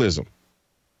environmentalism.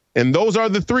 And those are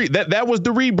the three. That was the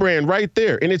rebrand right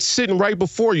there, and it's sitting right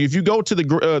before you. If you go to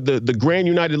the Grand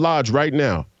United Lodge right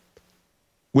now,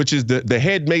 which is the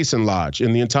head Mason Lodge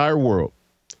in the entire world,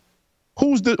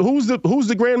 who's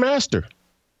the Grand Master?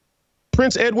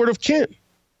 Prince Edward of Kent.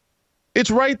 It's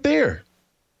right there.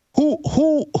 Who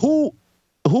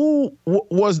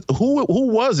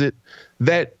was it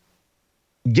that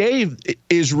gave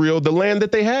Israel the land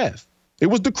that they have? It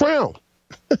was the crown.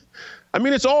 I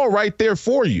mean, it's all right there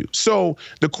for you. So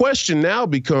the question now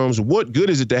becomes, what good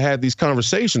is it to have these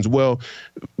conversations? Well,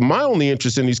 my only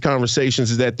interest in these conversations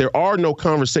is that there are no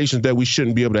conversations that we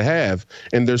shouldn't be able to have.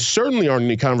 And there certainly aren't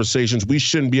any conversations we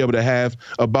shouldn't be able to have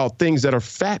about things that are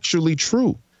factually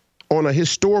true on a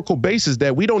historical basis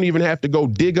that we don't even have to go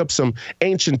dig up some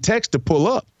ancient text to pull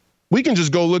up. We can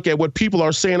just go look at what people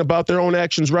are saying about their own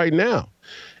actions right now.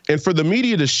 And for the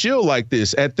media to shill like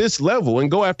this at this level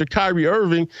and go after Kyrie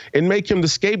Irving and make him the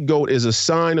scapegoat is a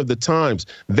sign of the times.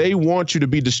 They want you to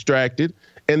be distracted,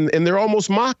 and they're almost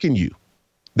mocking you.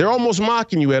 They're almost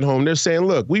mocking you at home. They're saying,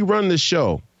 look, we run this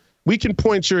show. We can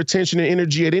point your attention and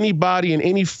energy at anybody and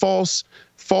any false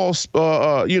point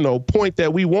that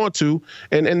we want to,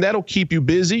 and that'll keep you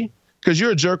busy because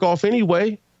you're a jerk off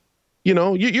anyway. You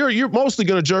know, you're mostly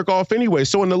going to jerk off anyway.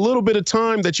 So in the little bit of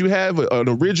time that you have an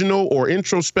original or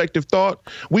introspective thought,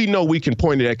 we know we can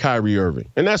point it at Kyrie Irving.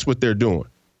 And that's what they're doing.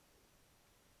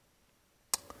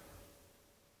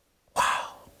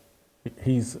 Wow.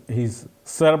 He's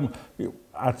set up.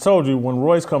 I told you, when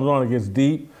Royce comes on, it gets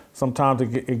deep. Sometimes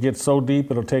it gets so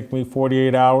deep, it'll take me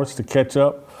 48 hours to catch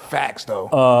up. Facts, though.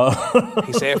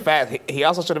 He said facts. He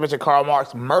also should have mentioned Karl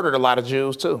Marx murdered a lot of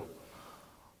Jews, too.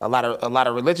 A lot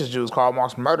of religious Jews. Karl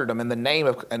Marx murdered them in the name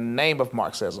of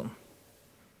Marxism.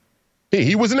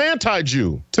 He was an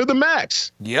anti-Jew to the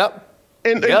max. Yep.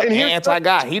 And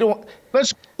anti-God. He don't.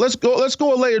 Let's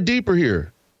go a layer deeper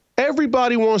here.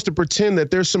 Everybody wants to pretend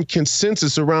that there's some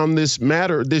consensus around this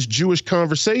matter, this Jewish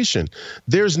conversation.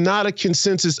 There's not a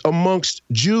consensus amongst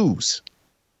Jews.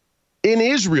 In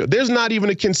Israel, there's not even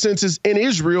a consensus in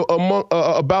Israel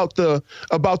about the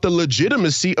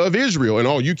legitimacy of Israel.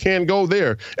 And you can't go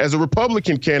there as a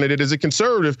Republican candidate, as a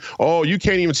conservative. You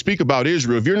can't even speak about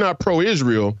Israel. If you're not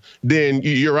pro-Israel, then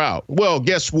you're out. Well,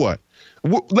 guess what?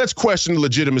 Let's question the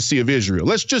legitimacy of Israel.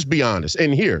 Let's just be honest.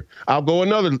 And here, I'll go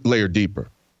another layer deeper.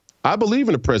 I believe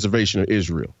in the preservation of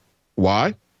Israel.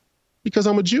 Why? Because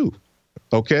I'm a Jew.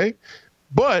 Okay,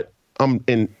 but I'm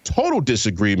in total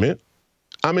disagreement.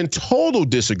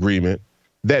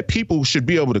 That people should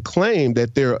be able to claim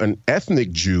that they're an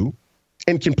ethnic Jew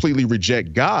and completely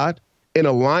reject God in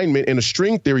alignment in a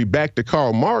string theory back to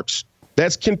Karl Marx.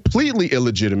 That's completely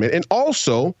illegitimate. And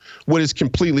also, what is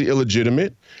completely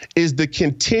illegitimate is the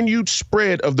continued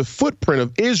spread of the footprint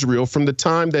of Israel from the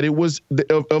time that it was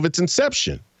of its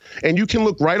inception. And you can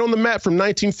look right on the map from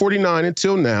 1949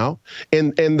 until now,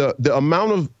 and the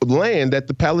amount of land that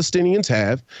the Palestinians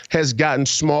have has gotten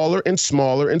smaller and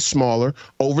smaller and smaller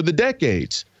over the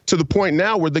decades, to the point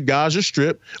now where the Gaza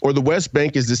Strip or the West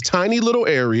Bank is this tiny little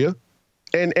area,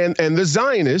 and the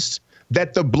Zionists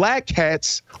that the black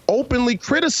hats openly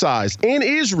criticized in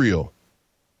Israel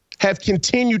have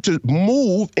continued to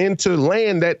move into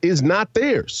land that is not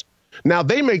theirs. Now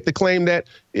they make the claim that,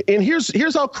 and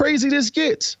here's how crazy this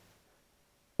gets.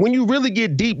 When you really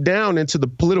get deep down into the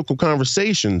political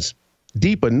conversations,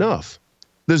 deep enough,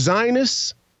 the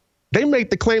Zionists, they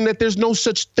make the claim that there's no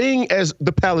such thing as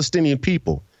the Palestinian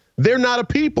people. They're not a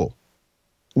people.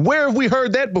 Where have we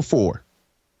heard that before?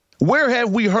 Where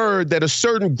have we heard that a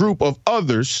certain group of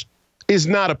others is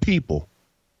not a people?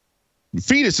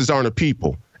 Fetuses aren't a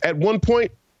people. At one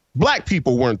point, black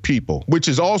people weren't people, which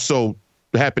is also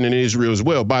happening in Israel as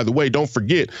well. By the way, don't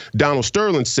forget, Donald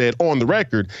Sterling said on the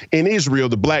record, in Israel,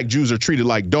 the black Jews are treated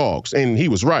like dogs. And he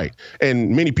was right. And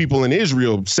many people in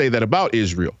Israel say that about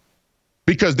Israel,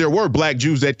 because there were black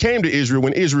Jews that came to Israel.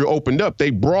 When Israel opened up, they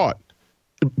brought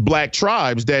black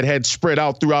tribes that had spread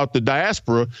out throughout the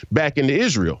diaspora back into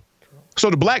Israel. So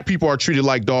the black people are treated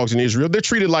like dogs in Israel. They're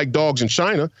treated like dogs in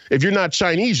China. If you're not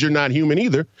Chinese, you're not human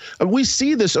either. We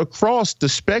see this across the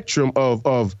spectrum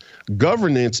of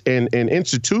governance and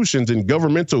institutions and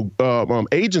governmental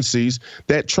agencies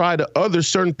that try to other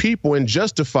certain people and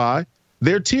justify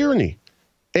their tyranny.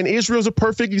 And Israel's a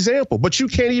perfect example. But you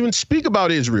can't even speak about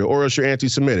Israel, or else you're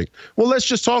anti-Semitic. Well, let's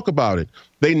just talk about it.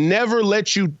 They never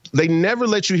let you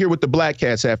hear what the black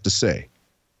cats have to say.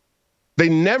 They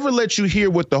never let you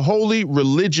hear what the holy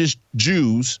religious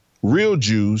Jews, real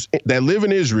Jews that live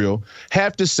in Israel,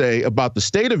 have to say about the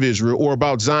state of Israel or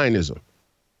about Zionism.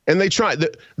 And they try.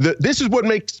 This is what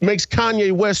makes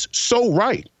Kanye West so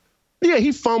right. Yeah,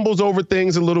 he fumbles over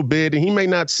things a little bit, and he may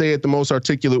not say it the most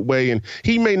articulate way, and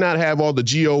he may not have all the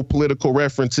geopolitical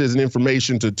references and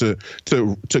information to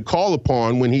call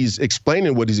upon when he's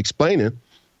explaining what he's explaining.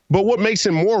 But what makes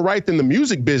him more right than the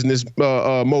music business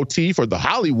motif or the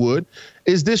Hollywood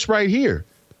is this right here.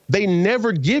 They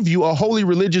never give you a wholly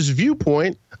religious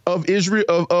viewpoint of Israel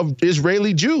of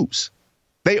Israeli Jews.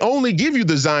 They only give you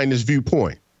the Zionist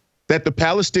viewpoint, that the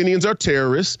Palestinians are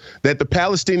terrorists, that the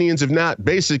Palestinians have not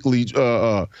basically,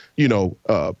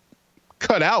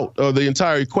 cut out of the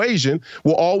entire equation,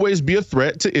 will always be a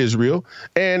threat to Israel,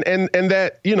 and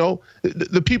that,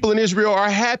 the people in Israel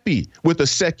are happy with the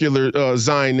secular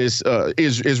Zionist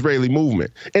Israeli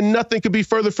movement. And nothing could be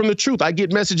further from the truth. I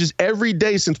get messages every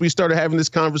day since we started having this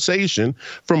conversation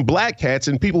from black hats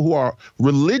and people who are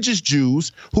religious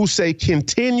Jews who say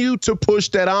continue to push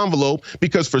that envelope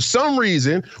because for some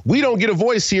reason we don't get a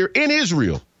voice here in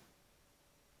Israel.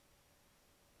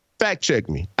 Fact check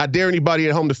me. I dare anybody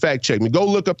at home to fact check me. Go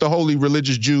look up the holy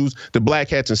religious Jews, the black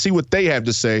hats, and see what they have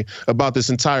to say about this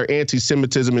entire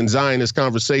anti-Semitism and Zionist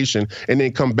conversation, and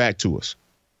then come back to us.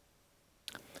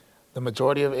 The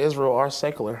majority of Israel are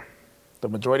secular. The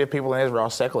majority of people in Israel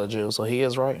are secular Jews, so he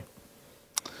is right.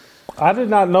 I did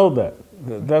not know that.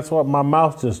 That's what my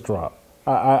mouth just dropped.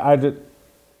 I did.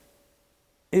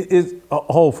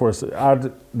 Hold for a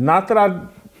second. Not that I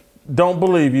don't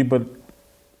believe you, but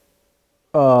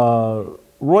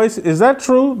Royce, is that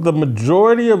true? The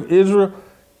majority of Israel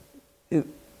is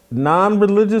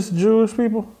non-religious Jewish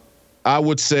people? I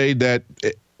would say that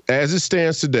as it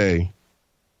stands today,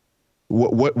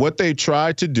 what they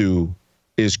tried to do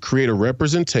is create a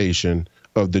representation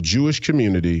of the Jewish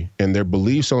community and their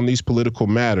beliefs on these political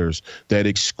matters that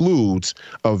excludes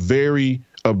a very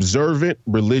observant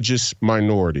religious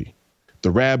minority. The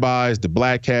rabbis, the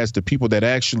black hats, the people that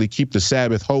actually keep the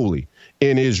Sabbath holy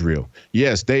in Israel.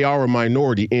 Yes, they are a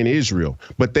minority in Israel,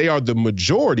 but they are the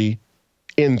majority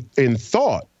in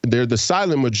thought. They're the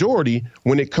silent majority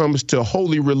when it comes to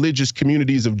holy religious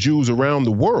communities of Jews around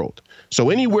the world. So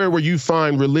anywhere where you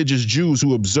find religious Jews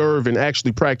who observe and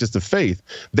actually practice the faith,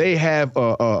 they have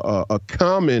a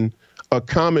common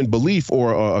belief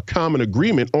or a common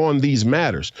agreement on these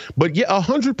matters. But yeah,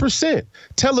 100%.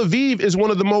 Tel Aviv is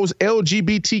one of the most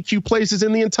LGBTQ places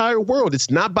in the entire world. It's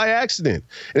not by accident.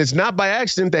 And it's not by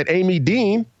accident that Amy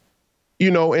Dean,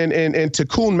 and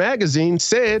Tikkun magazine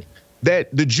said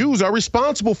that the Jews are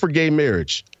responsible for gay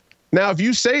marriage. Now, if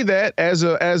you say that as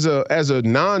a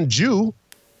non-Jew,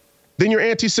 then you're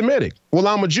anti-Semitic. Well,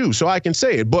 I'm a Jew, so I can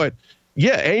say it. But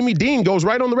yeah, Amy Dean goes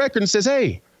right on the record and says,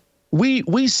 hey,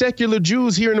 we secular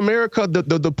Jews here in America,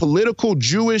 the political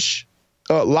Jewish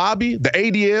lobby, the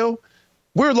ADL,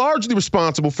 we're largely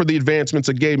responsible for the advancements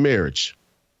of gay marriage.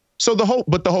 So the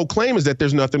whole claim is that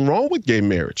there's nothing wrong with gay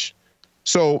marriage.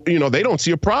 So, they don't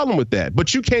see a problem with that.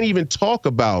 But you can't even talk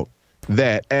about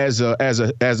that as a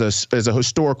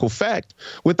historical fact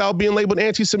without being labeled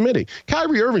anti-Semitic.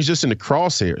 Kyrie Irving's just in the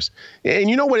crosshairs. And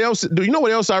you know what else? Do you know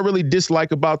what else I really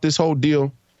dislike about this whole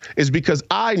deal? Is because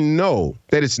I know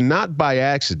that it's not by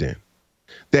accident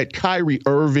that Kyrie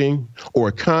Irving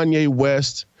or Kanye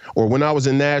West, or when I was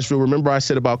in Nashville, remember I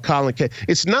said about Colin Kaepernick,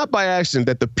 it's not by accident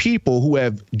that the people who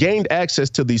have gained access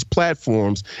to these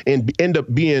platforms and end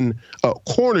up being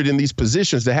cornered in these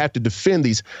positions that have to defend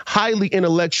these highly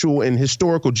intellectual and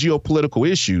historical geopolitical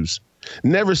issues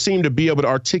never seem to be able to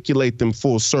articulate them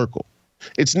full circle.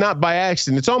 It's not by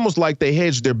accident. It's almost like they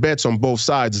hedged their bets on both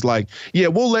sides. It's like, yeah,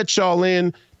 we'll let y'all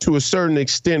in to a certain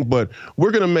extent, but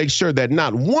we're going to make sure that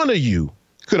not one of you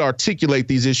could articulate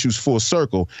these issues full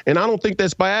circle. And I don't think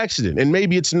that's by accident. And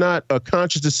maybe it's not a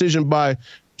conscious decision by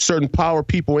certain power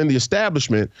people in the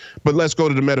establishment, but let's go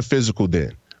to the metaphysical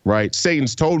then, right?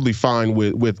 Satan's totally fine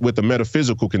with the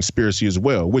metaphysical conspiracy as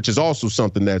well, which is also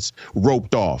something that's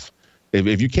roped off.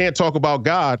 If you can't talk about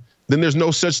God, then there's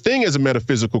no such thing as a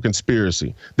metaphysical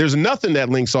conspiracy. There's nothing that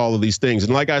links all of these things.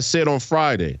 And like I said on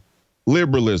Friday,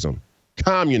 liberalism,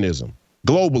 communism,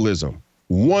 globalism,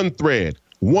 one thread,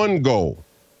 one goal,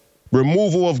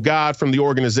 removal of God from the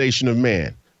organization of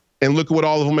man. And look at what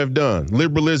all of them have done.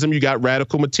 Liberalism, you got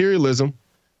radical materialism.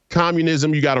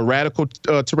 Communism, you got a radical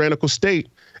tyrannical state.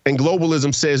 And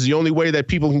globalism says the only way that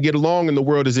people can get along in the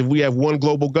world is if we have one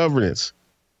global governance.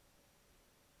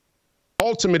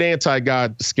 Ultimate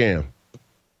anti-God scam.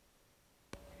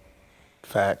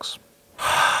 Facts.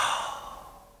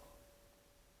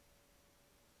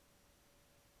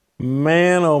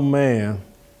 Man, oh man.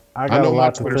 I know my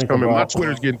Twitter's coming. My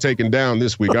Twitter's getting taken down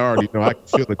this week. I already know. I can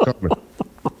feel it coming.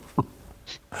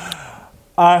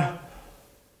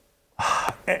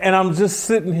 And I'm just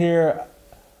sitting here.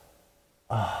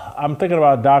 I'm thinking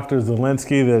about Dr.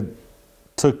 Zelensky that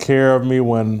took care of me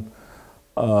when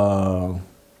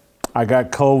I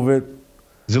got COVID.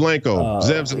 Zelenko,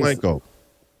 Zev Zelenko.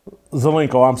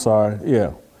 Zelenko, I'm sorry.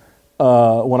 Yeah.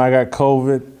 When I got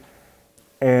COVID,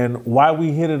 and why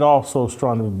we hit it off so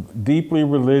strong. Deeply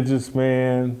religious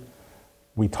man.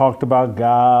 We talked about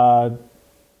God.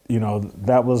 You know,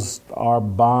 that was our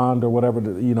bond or whatever.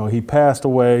 You know, he passed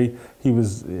away. He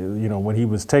was, you know, when he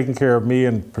was taking care of me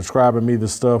and prescribing me the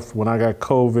stuff when I got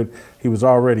COVID, he was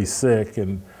already sick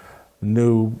and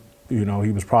knew, you know,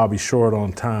 he was probably short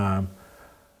on time.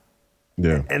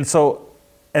 Yeah. And so,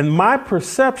 and my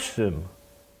perception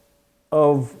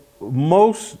of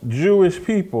most Jewish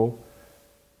people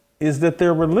is that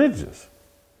they're religious.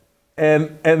 And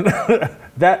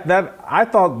that I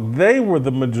thought they were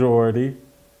the majority.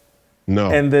 No.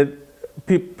 And that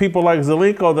people like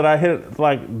Zelenko that I hit,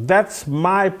 like, that's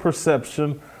my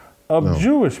perception of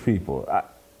Jewish people.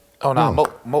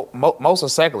 Most are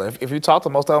secular. If you talk to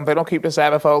most of them, they don't keep the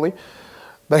Sabbath holy.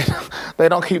 They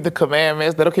don't keep the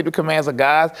commandments. They don't keep the commands of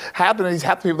God. Half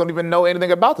the people don't even know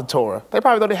anything about the Torah. They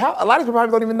probably don't. A lot of people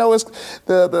probably don't even know it's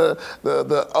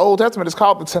the Old Testament is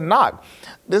called the Tanakh.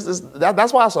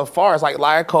 That's why so far it's like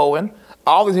Larry Cohen.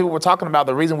 All these people we're talking about,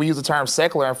 the reason we use the term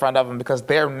secular in front of them because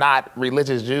they're not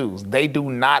religious Jews. They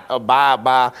do not abide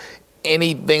by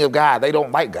anything of God. They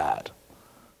don't like God.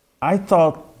 I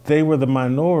thought they were the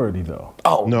minority, though.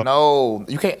 Oh no,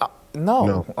 you can't.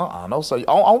 No, sir. I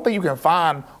don't think you can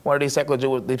find one of these secular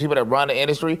Jews, the people that run the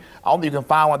industry. I don't think you can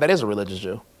find one that is a religious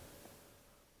Jew.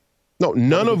 No,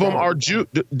 none of them are Jew.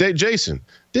 Jason,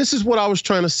 this is what I was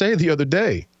trying to say the other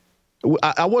day.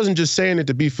 I wasn't just saying it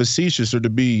to be facetious or to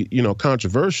be, you know,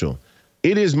 controversial.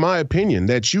 It is my opinion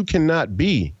that you cannot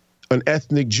be an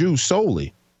ethnic Jew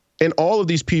solely. And all of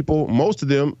these people, most of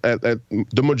them,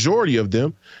 the majority of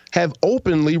them, have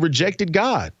openly rejected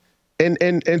God.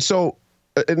 And so,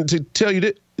 and to tell you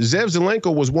that Zev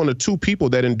Zelenko was one of two people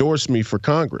that endorsed me for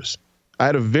Congress. I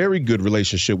had a very good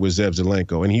relationship with Zev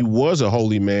Zelenko, and he was a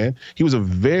holy man. He was a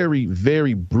very,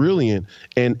 very brilliant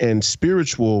and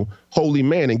spiritual holy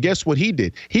man. And guess what he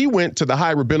did? He went to the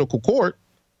High Rabbinical Court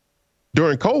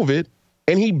during COVID,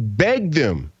 and he begged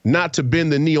them not to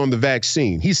bend the knee on the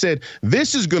vaccine. He said,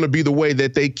 this is going to be the way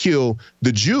that they kill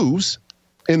the Jews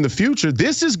in the future.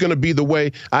 This is going to be the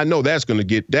way. I know that's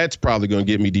probably going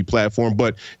to get me deplatformed,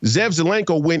 but Zev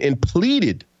Zelenko went and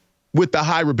pleaded with the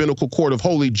High Rabbinical Court of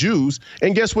Holy Jews.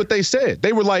 And guess what they said?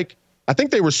 They were like, I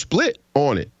think they were split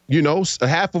on it. You know,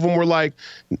 half of them were like,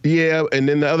 yeah. And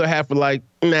then the other half were like,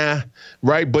 nah.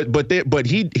 Right. But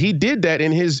he did that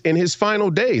in his final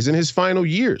days, in his final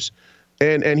years.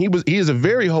 And he is a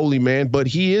very holy man, but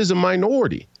he is a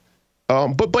minority.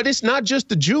 But it's not just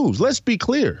the Jews. Let's be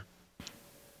clear.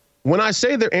 When I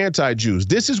say they're anti-Jews,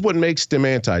 this is what makes them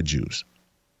anti-Jews.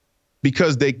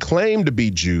 Because they claim to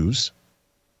be Jews,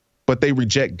 but they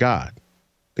reject God.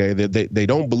 Okay, they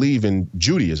don't believe in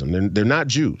Judaism. They're not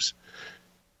Jews.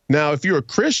 Now, if you're a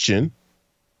Christian,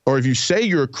 or if you say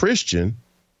you're a Christian,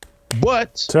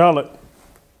 but tell it.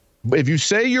 If you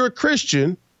say you're a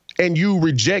Christian and you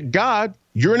reject God,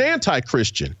 you're an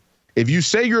anti-Christian. If you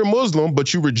say you're a Muslim,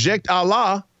 but you reject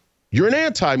Allah, you're an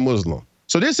anti-Muslim.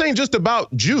 So this ain't just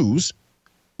about Jews,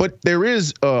 but there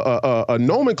is a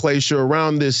nomenclature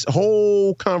around this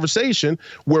whole conversation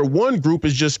where one group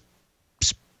is just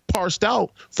parsed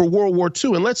out for World War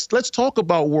II. And let's talk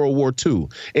about World War II.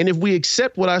 And if we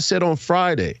accept what I said on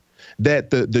Friday, that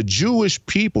the Jewish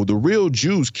people, the real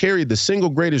Jews, carried the single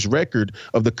greatest record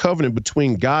of the covenant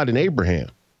between God and Abraham,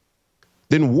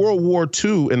 then World War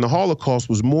II and the Holocaust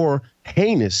was more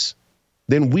heinous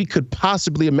than we could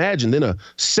possibly imagine, than a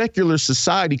secular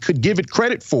society could give it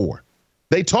credit for.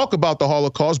 They talk about the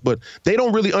Holocaust, but they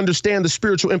don't really understand the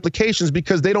spiritual implications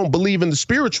because they don't believe in the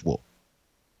spiritual.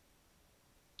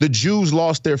 The Jews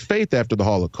lost their faith after the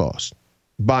Holocaust,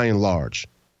 by and large.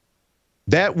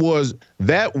 That was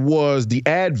the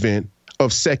advent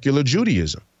of secular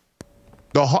Judaism.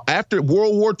 After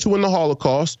World War II and the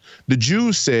Holocaust, the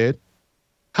Jews said,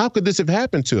 how could this have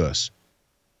happened to us?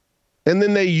 And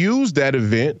then they used that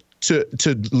event to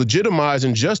legitimize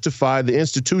and justify the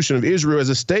institution of Israel as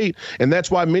a state. And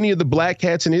that's why many of the black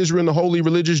hats in Israel and the holy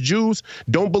religious Jews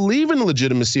don't believe in the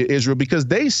legitimacy of Israel, because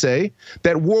they say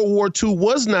that World War II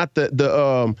was not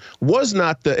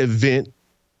the event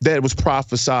that was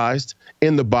prophesized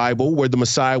in the Bible, where the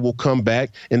Messiah will come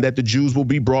back and that the Jews will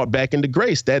be brought back into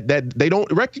grace. That they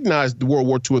don't recognize the World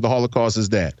War II or the Holocaust as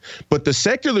that. But the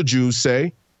secular Jews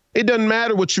say, it doesn't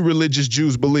matter what you religious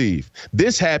Jews believe.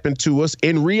 This happened to us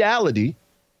in reality.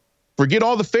 Forget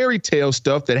all the fairy tale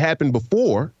stuff that happened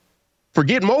before.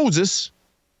 Forget Moses.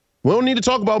 We don't need to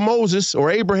talk about Moses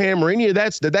or Abraham or any of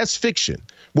that. That's fiction.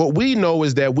 What we know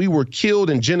is that we were killed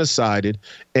and genocided,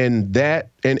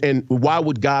 and why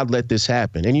would God let this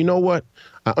happen? And you know what?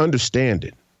 I understand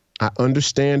it. I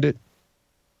understand it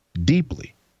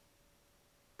deeply,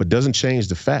 but doesn't change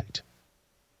the fact.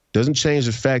 Doesn't change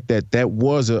the fact that that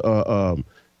was an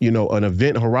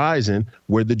event horizon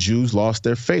where the Jews lost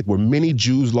their faith, where many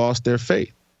Jews lost their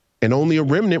faith. And only a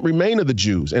remnant remain of the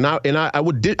Jews. And I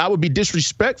would be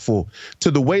disrespectful to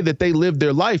the way that they lived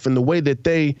their life and the way that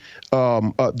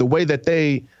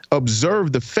they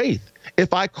observed the faith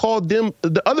if I called them,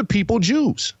 the other people,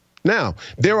 Jews. Now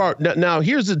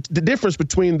here's the difference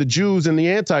between the Jews and the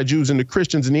anti-Jews and the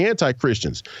Christians and the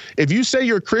anti-Christians. If you say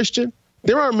you're a Christian,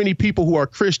 there aren't many people who are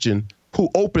Christian who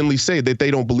openly say that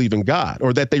they don't believe in God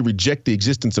or that they reject the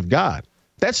existence of God.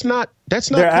 That's not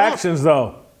their actions,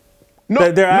 though. No,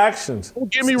 their actions.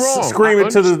 Don't get me wrong. Screaming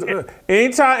to the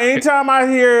anytime I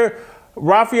hear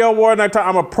Raphael Warden,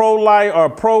 I'm a pro-life or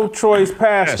pro-choice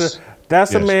pastor. Yes.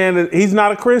 That's a man that he's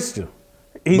not a Christian.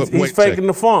 He's faking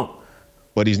the funk.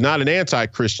 But he's not an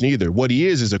anti-Christian either. What he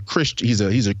is a Christian.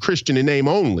 He's a Christian in name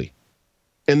only,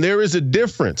 and there is a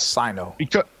difference. I know.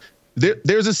 Because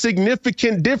there's a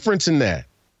significant difference in that.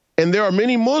 And there are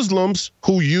many Muslims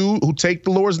who take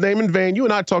the Lord's name in vain. You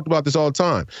and I talked about this all the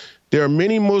time. There are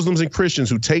many Muslims and Christians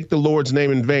who take the Lord's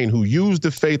name in vain, who use the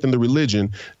faith and the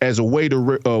religion as a way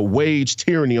to wage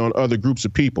tyranny on other groups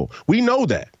of people. We know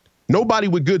that. Nobody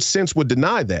with good sense would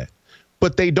deny that.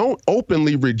 But they don't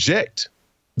openly reject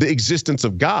the existence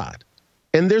of God.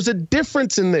 And there's a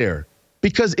difference in there.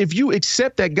 Because if you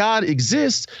accept that God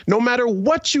exists, no matter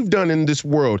what you've done in this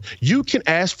world, you can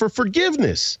ask for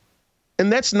forgiveness.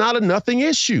 And that's not a nothing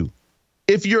issue.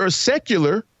 If you're a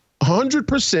secular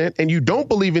 100% and you don't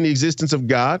believe in the existence of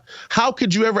God, how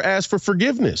could you ever ask for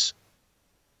forgiveness?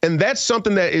 And that's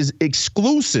something that is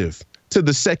exclusive to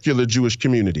the secular Jewish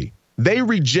community. They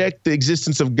reject the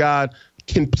existence of God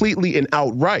completely and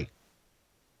outright.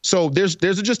 So there's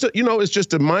just it's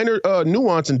just a minor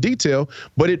nuance and detail,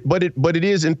 but it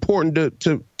is important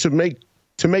to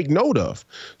make note of.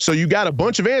 So you got a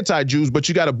bunch of anti-Jews, but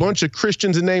you got a bunch of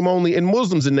Christians in name only and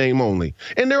Muslims in name only,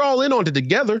 and they're all in on it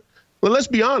together. Well, let's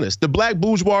be honest. The black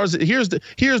bourgeoisie, here's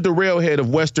the railhead of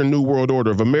Western New World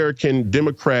Order, of American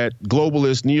Democrat,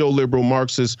 globalist, neoliberal,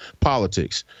 Marxist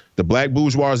politics. The black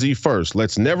bourgeoisie first.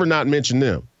 Let's never not mention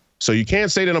them. So you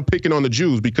can't say that I'm picking on the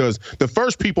Jews, because the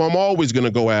first people I'm always going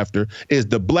to go after is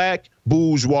the black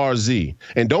bourgeoisie.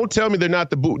 And don't tell me they're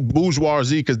not the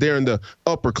bourgeoisie because they're in the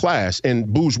upper class,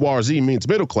 and bourgeoisie means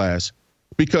middle class,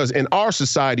 because in our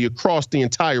society across the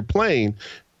entire plane,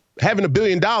 having $1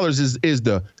 billion is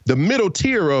the middle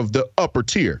tier of the upper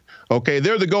tier. OK,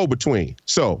 they're the go-between.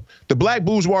 So the black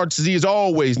bourgeoisie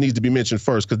always needs to be mentioned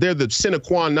first, because they're the sine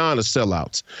qua non of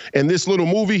sellouts. And this little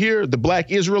movie here, the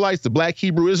black Israelites, the black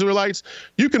Hebrew Israelites,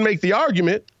 you can make the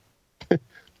argument.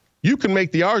 You can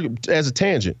make the argument as a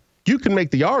tangent. You can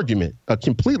make the argument, a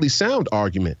completely sound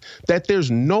argument, that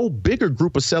there's no bigger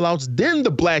group of sellouts than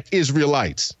the black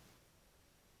Israelites.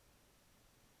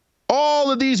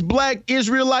 All of these black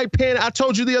Israelite I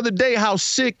told you the other day how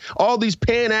sick all these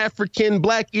Pan-African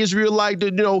black Israelite,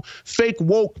 fake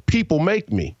woke people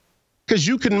make me. Because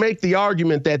you can make the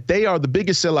argument that they are the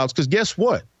biggest sellouts. Because guess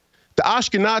what? The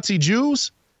Ashkenazi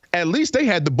Jews, at least they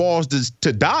had the balls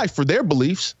to die for their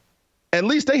beliefs. At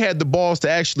least they had the balls to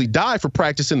actually die for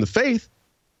practicing the faith.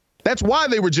 That's why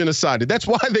they were genocided. That's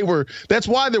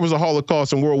why there was a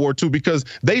Holocaust in World War II, because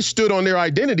they stood on their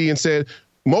identity and said,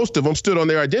 most of them stood on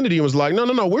their identity and was like, no,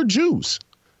 we're Jews.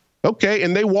 OK,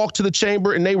 and they walked to the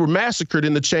chamber and they were massacred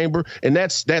in the chamber. And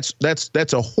that's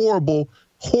a horrible,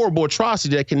 horrible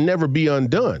atrocity that can never be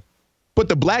undone. But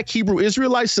the black Hebrew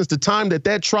Israelites, since the time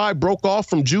that tribe broke off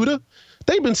from Judah,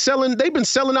 they've been selling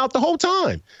out the whole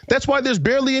time. That's why there's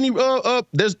barely any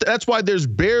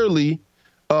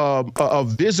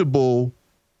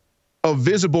a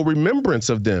visible remembrance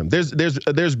of them.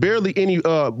 There's barely any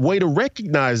way to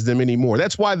recognize them anymore.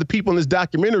 That's why the people in this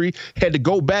documentary had to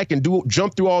go back and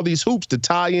jump through all these hoops to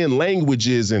tie in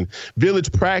languages and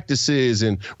village practices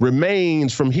and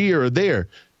remains from here or there,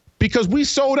 because we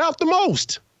sold out the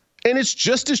most. And it's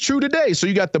just as true today. So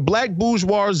you got the black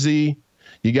bourgeoisie,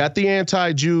 you got the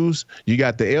anti-Jews, you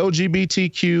got the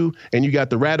LGBTQ, and you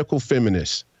got the radical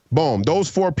feminists. Boom. Those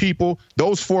four people,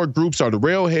 those four groups are the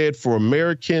railhead for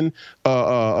American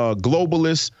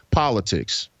globalist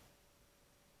politics.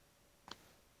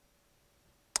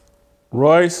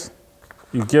 Royce,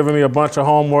 you've given me a bunch of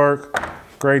homework.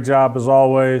 Great job as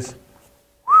always.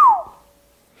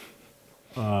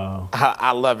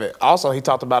 I love it. Also, he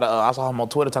talked about I saw him on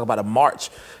Twitter talk about a march.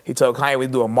 He told Kanye we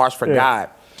do a march for God.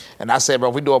 And I said, bro,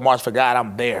 if we do a March for God,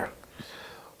 I'm there.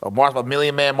 A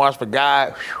Million Man March for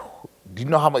God. Whew. Do you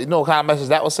know what kind of message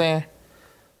that was saying?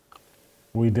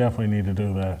 We definitely need to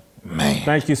do that. Man.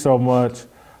 Thank you so much.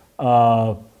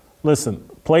 Listen,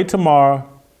 play tomorrow.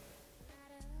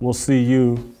 We'll see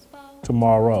you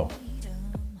tomorrow.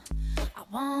 I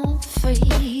want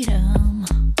freedom.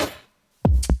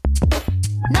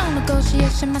 No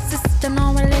negotiation, my sister,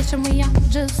 no relation. We all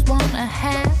just wanna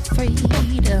have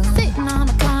freedom. Sitting on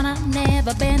a corner,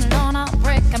 never been alone. I'm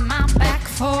breaking my back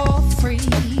for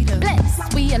freedom.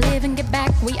 Blessed, we are living, get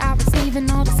back. We are receiving,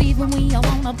 no deceiving. We all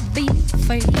wanna be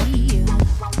free.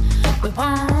 We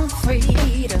want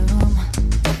freedom.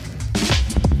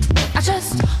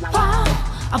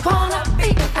 I wanna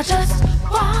be,